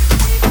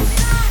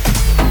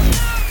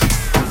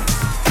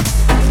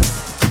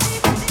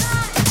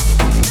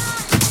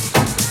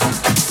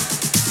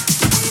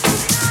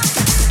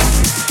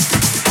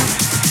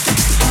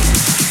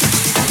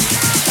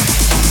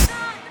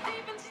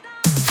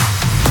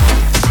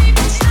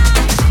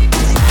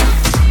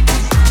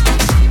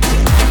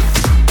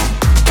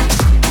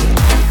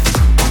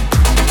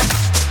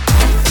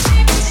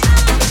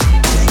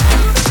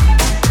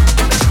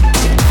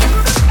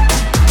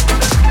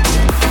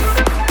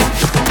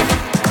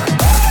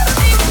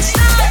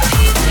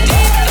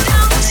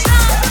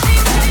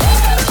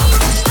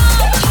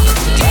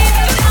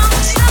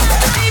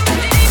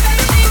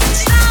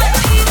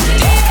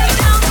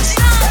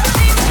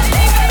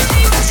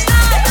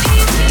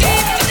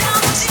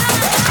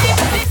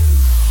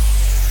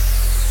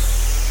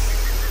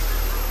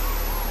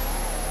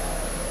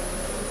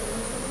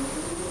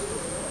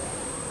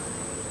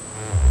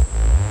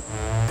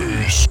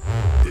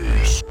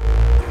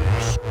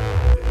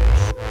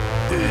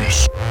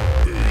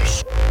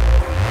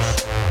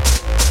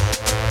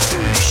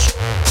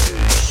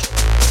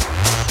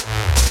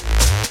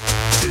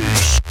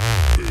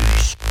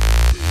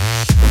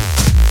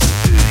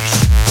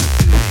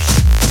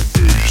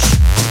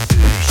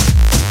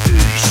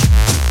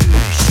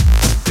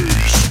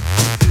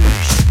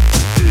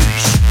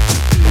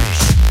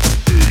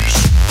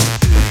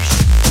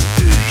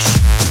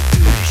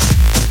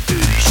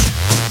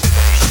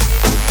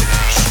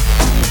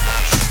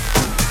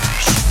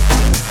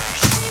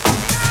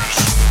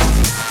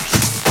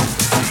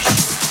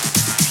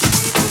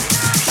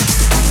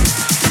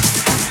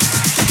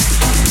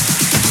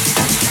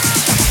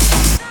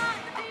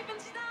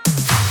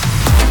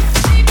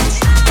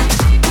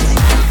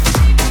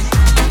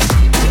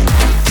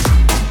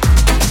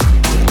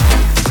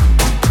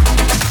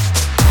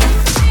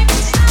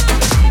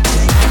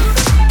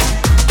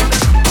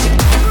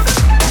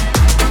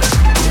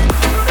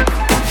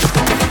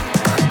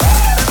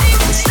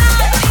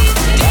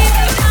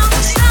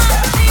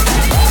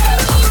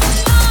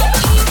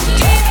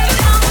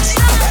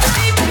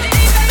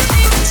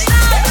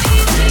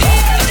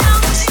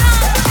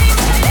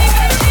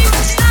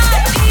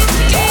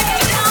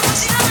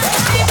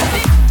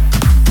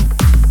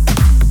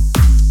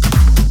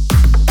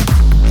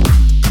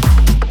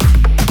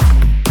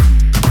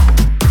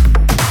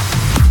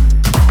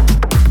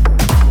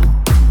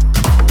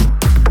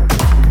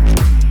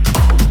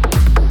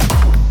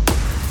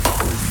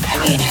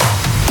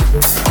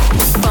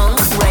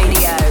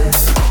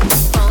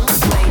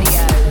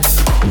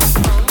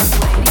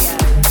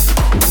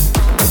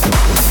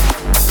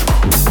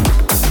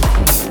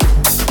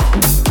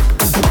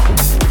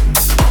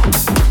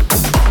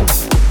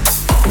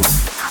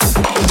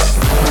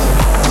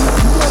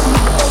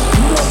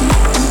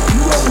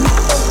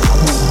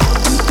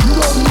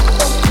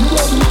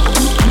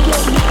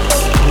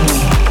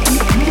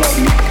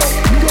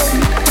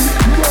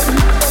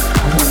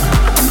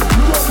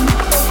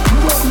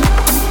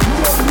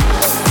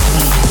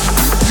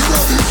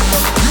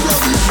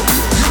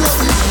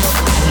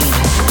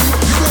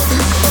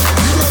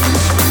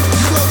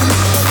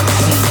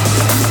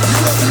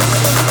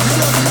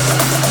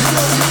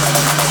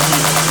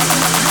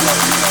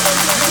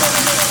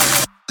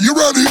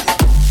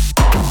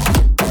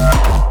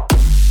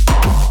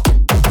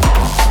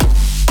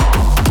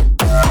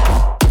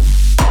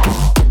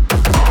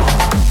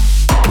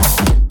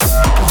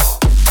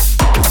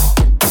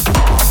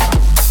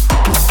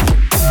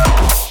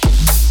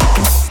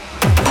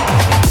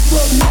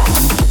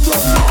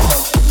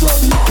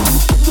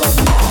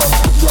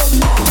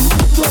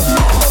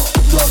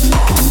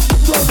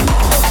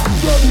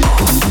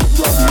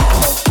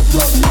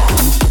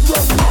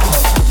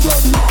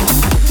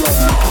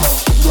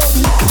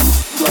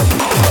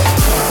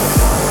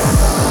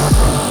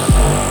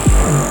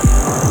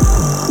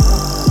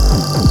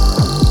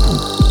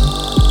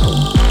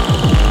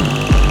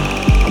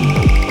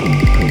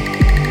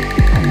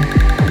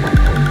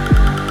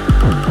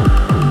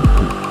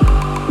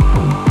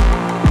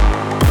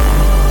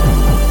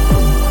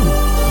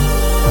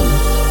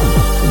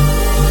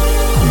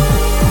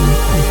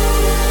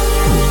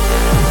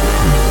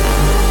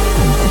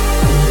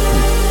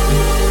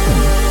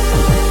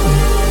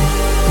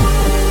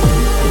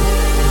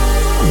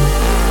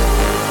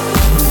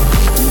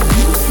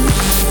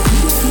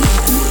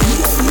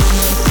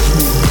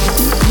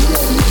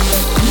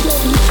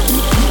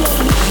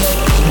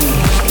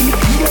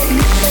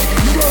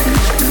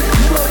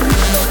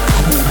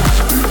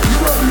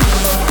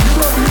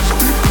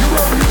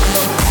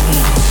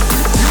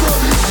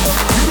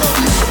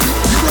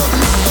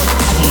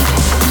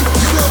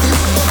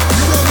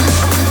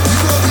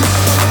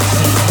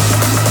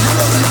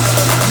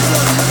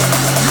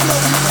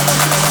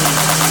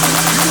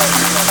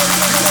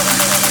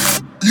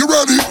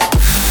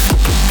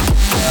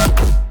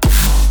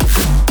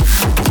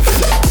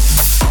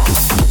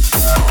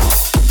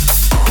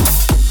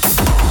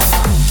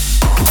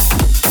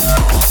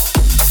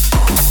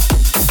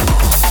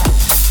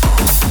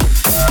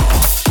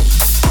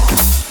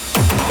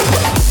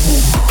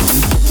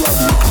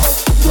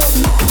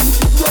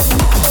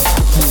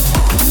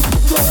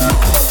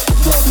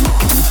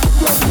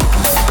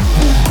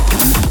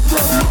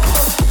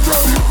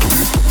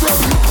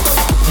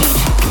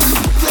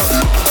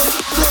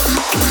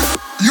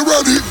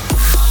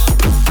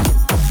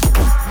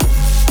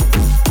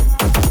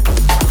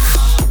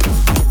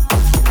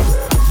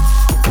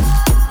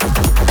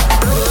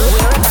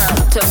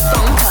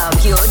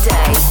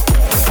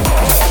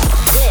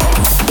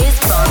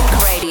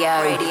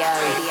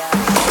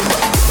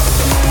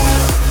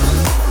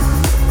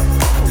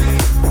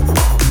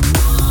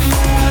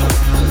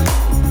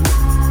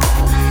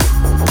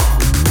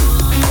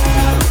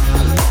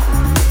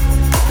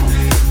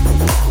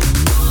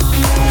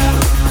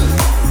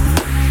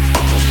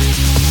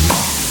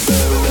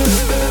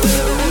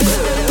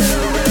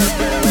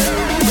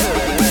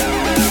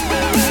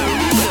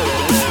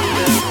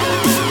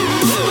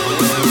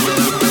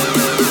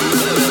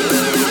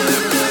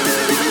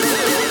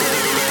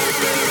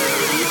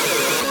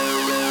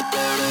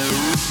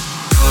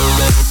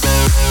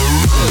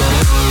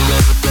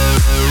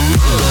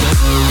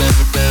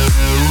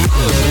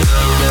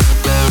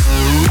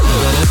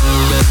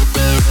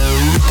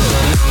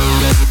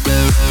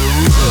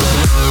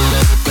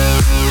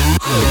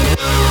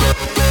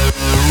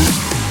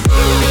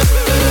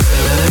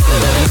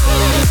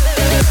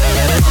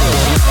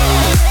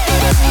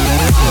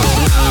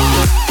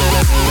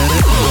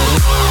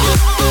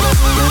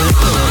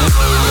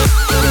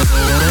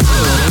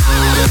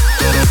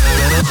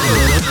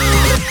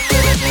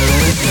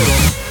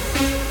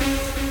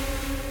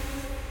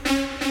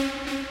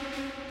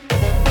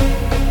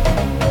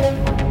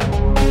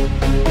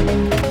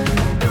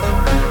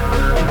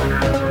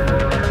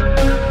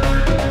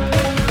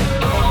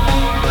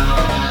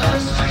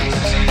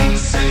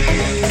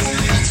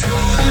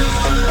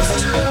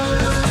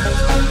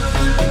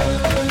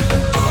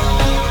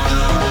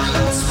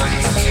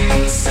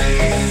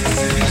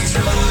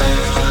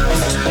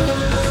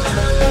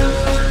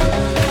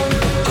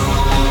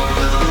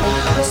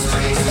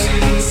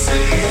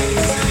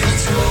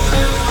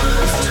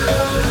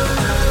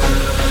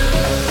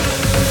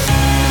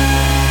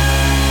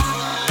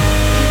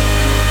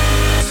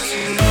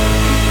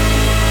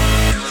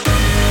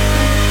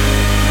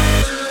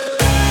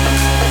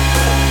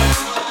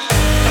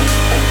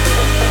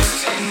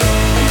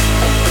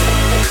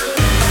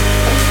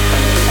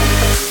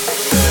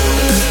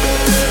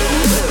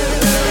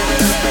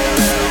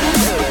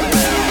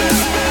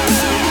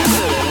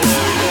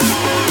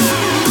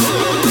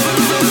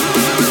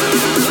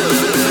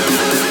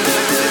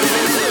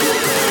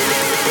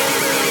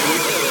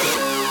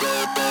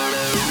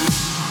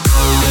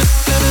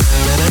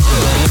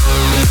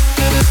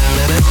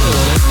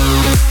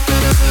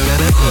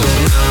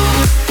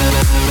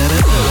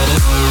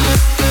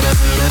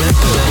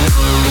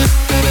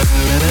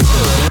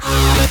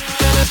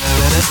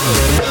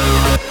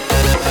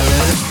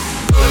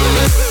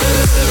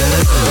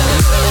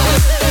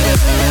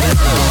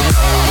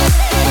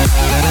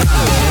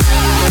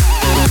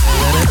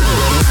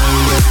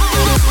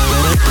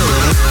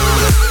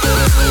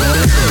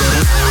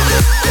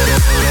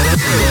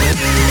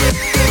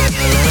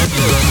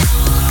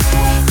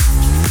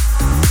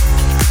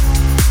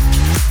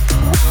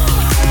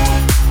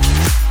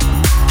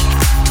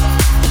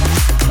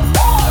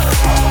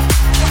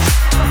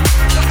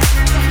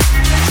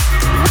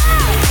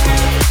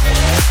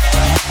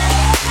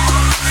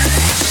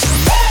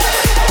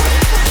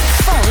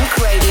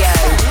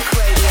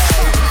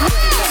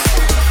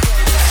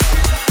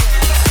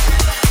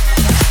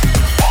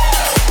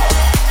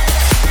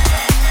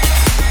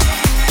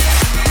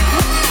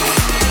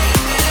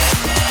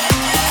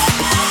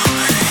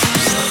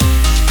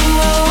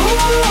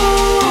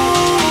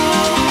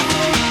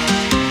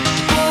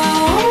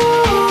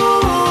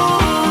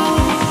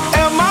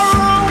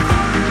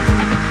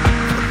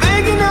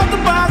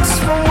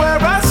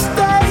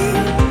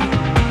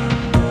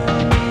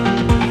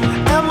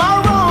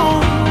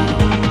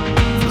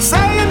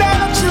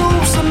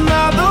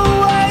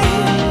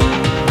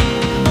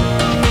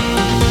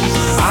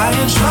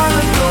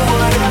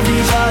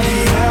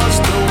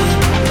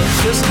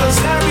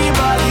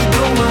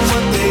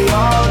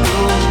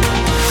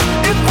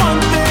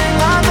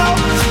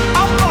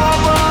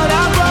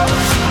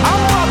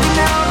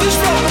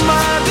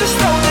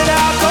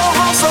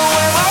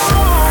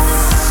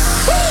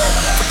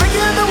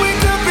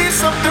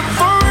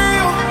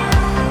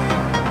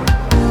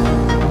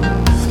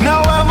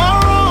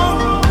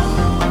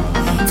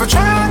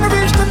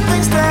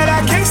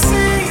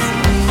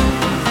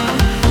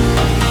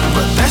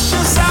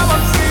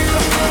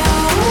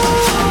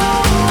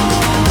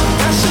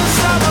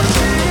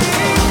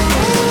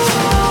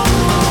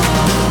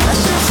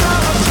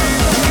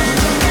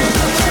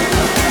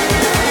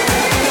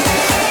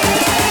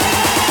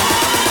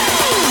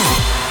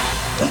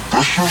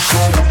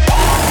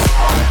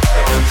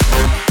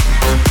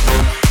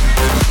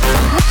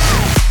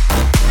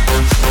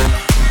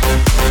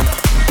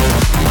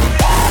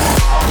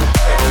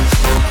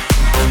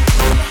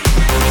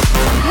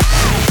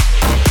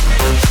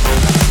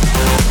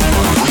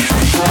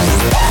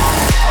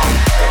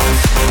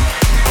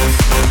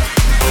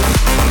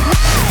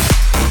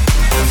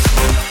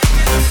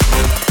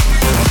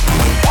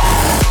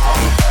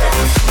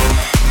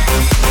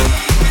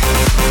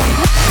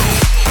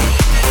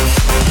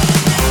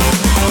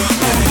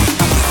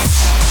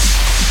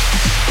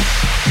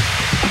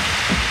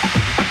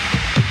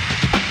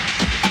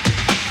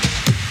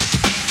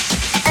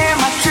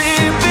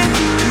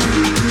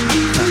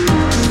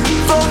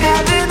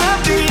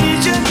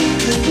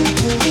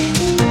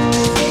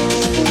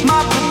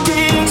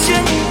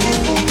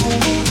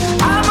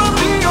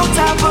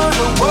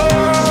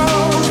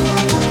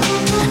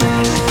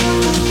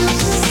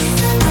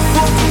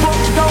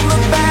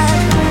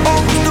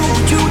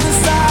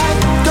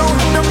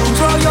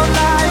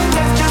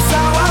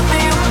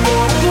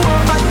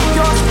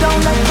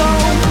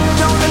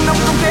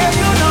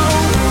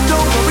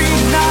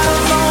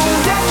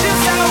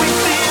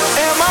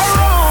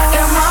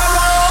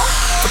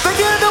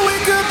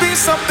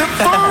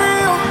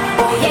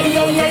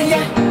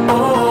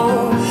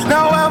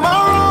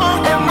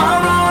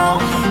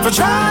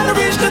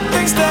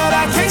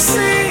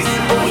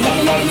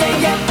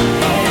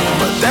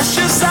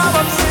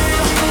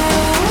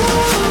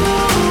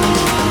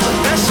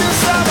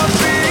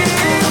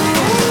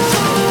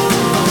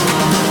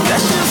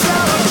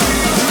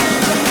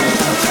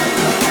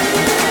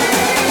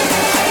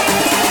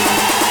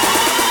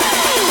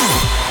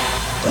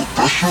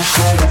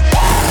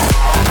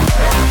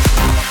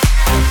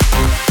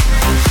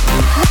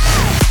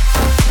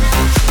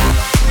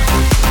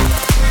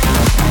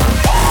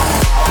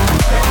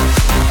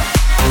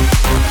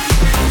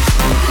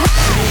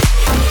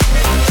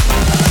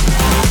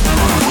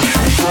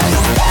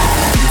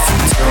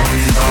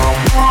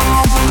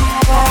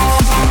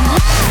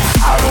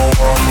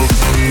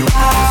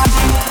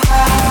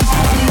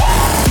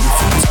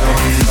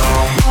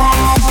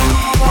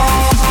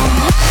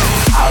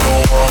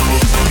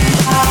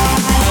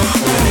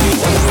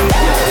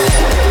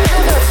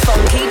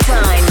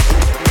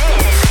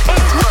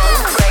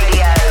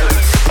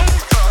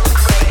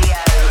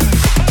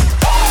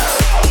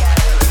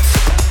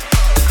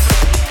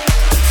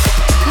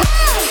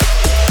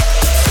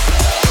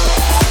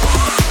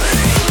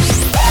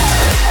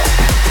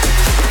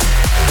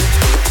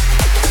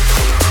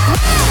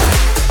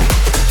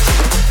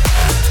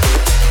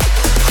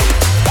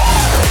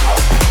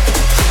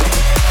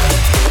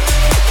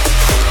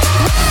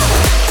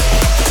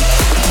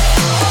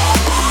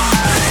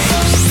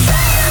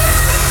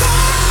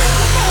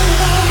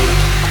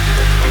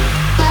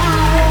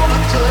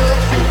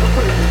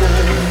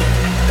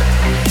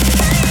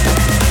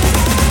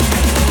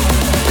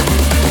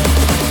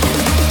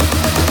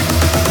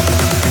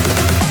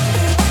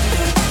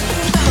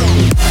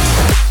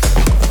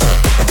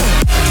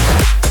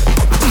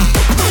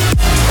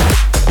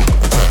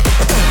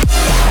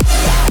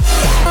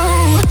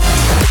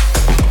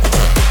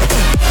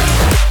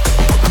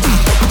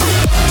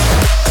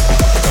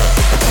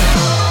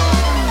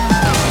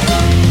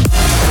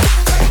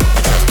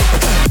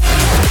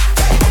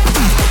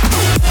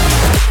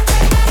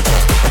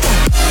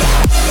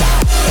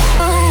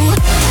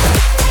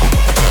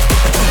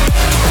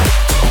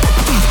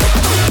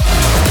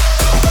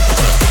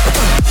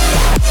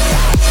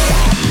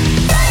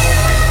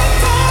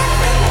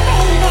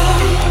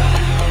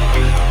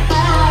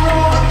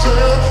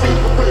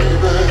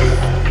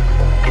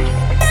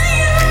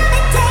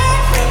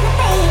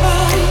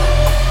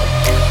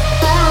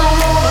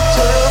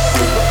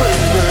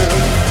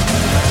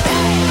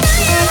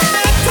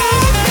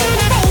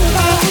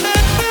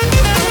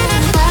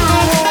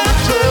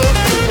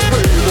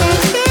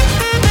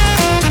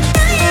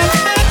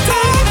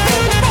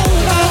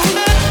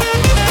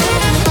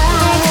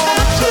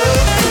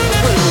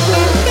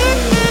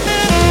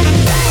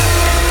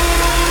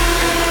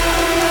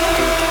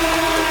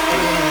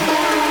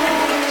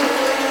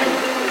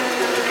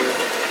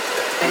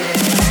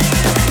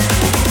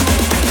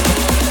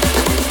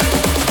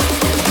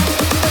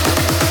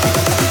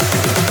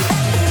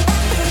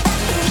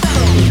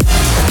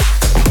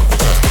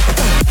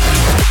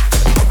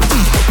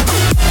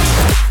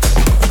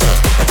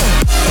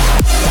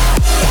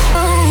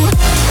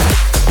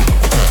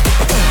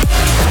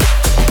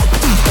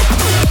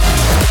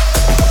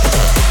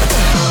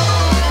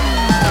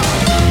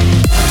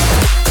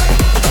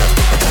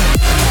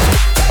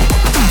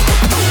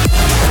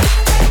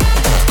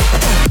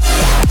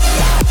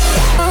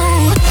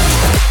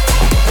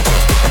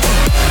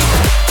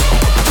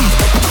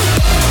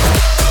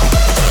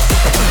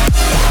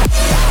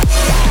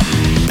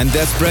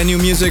 Brand new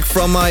music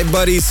from my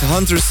buddies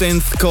Hunter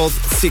Synth called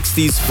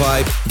 60s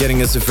Vibe,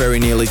 getting us very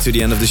nearly to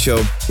the end of the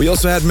show. We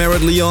also had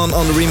Merritt Leon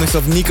on the remix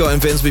of Nico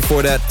and Vince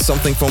before that,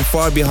 something from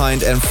Far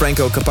Behind and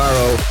Franco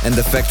Caparo, and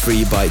The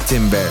Factory by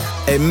Tim Bear.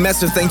 A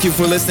massive thank you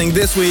for listening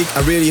this week.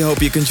 I really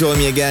hope you can join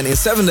me again in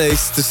 7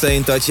 days to stay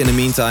in touch. In the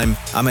meantime,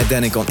 I'm at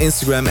Danik on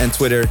Instagram and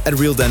Twitter, at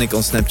Real Danik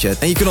on Snapchat,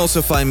 and you can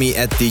also find me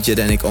at DJ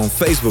Danik on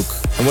Facebook.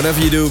 And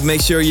whatever you do, make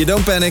sure you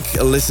don't panic,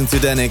 listen to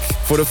Danik.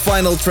 For the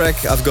final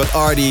track, I've got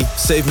Artie,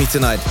 Save Me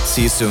Tonight.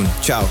 See you soon.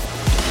 Ciao.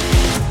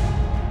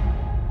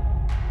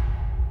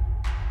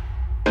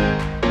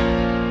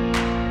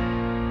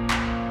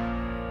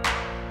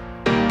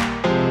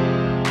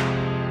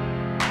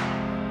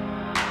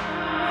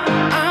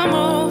 I'm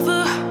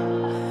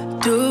overdue,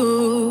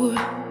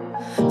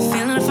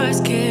 feeling the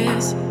first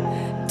kiss,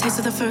 taste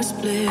of the first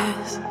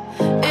bliss.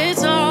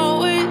 It's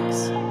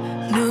always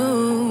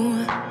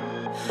new,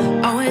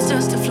 always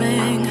just a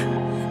fling,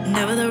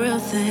 never the real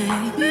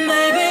thing.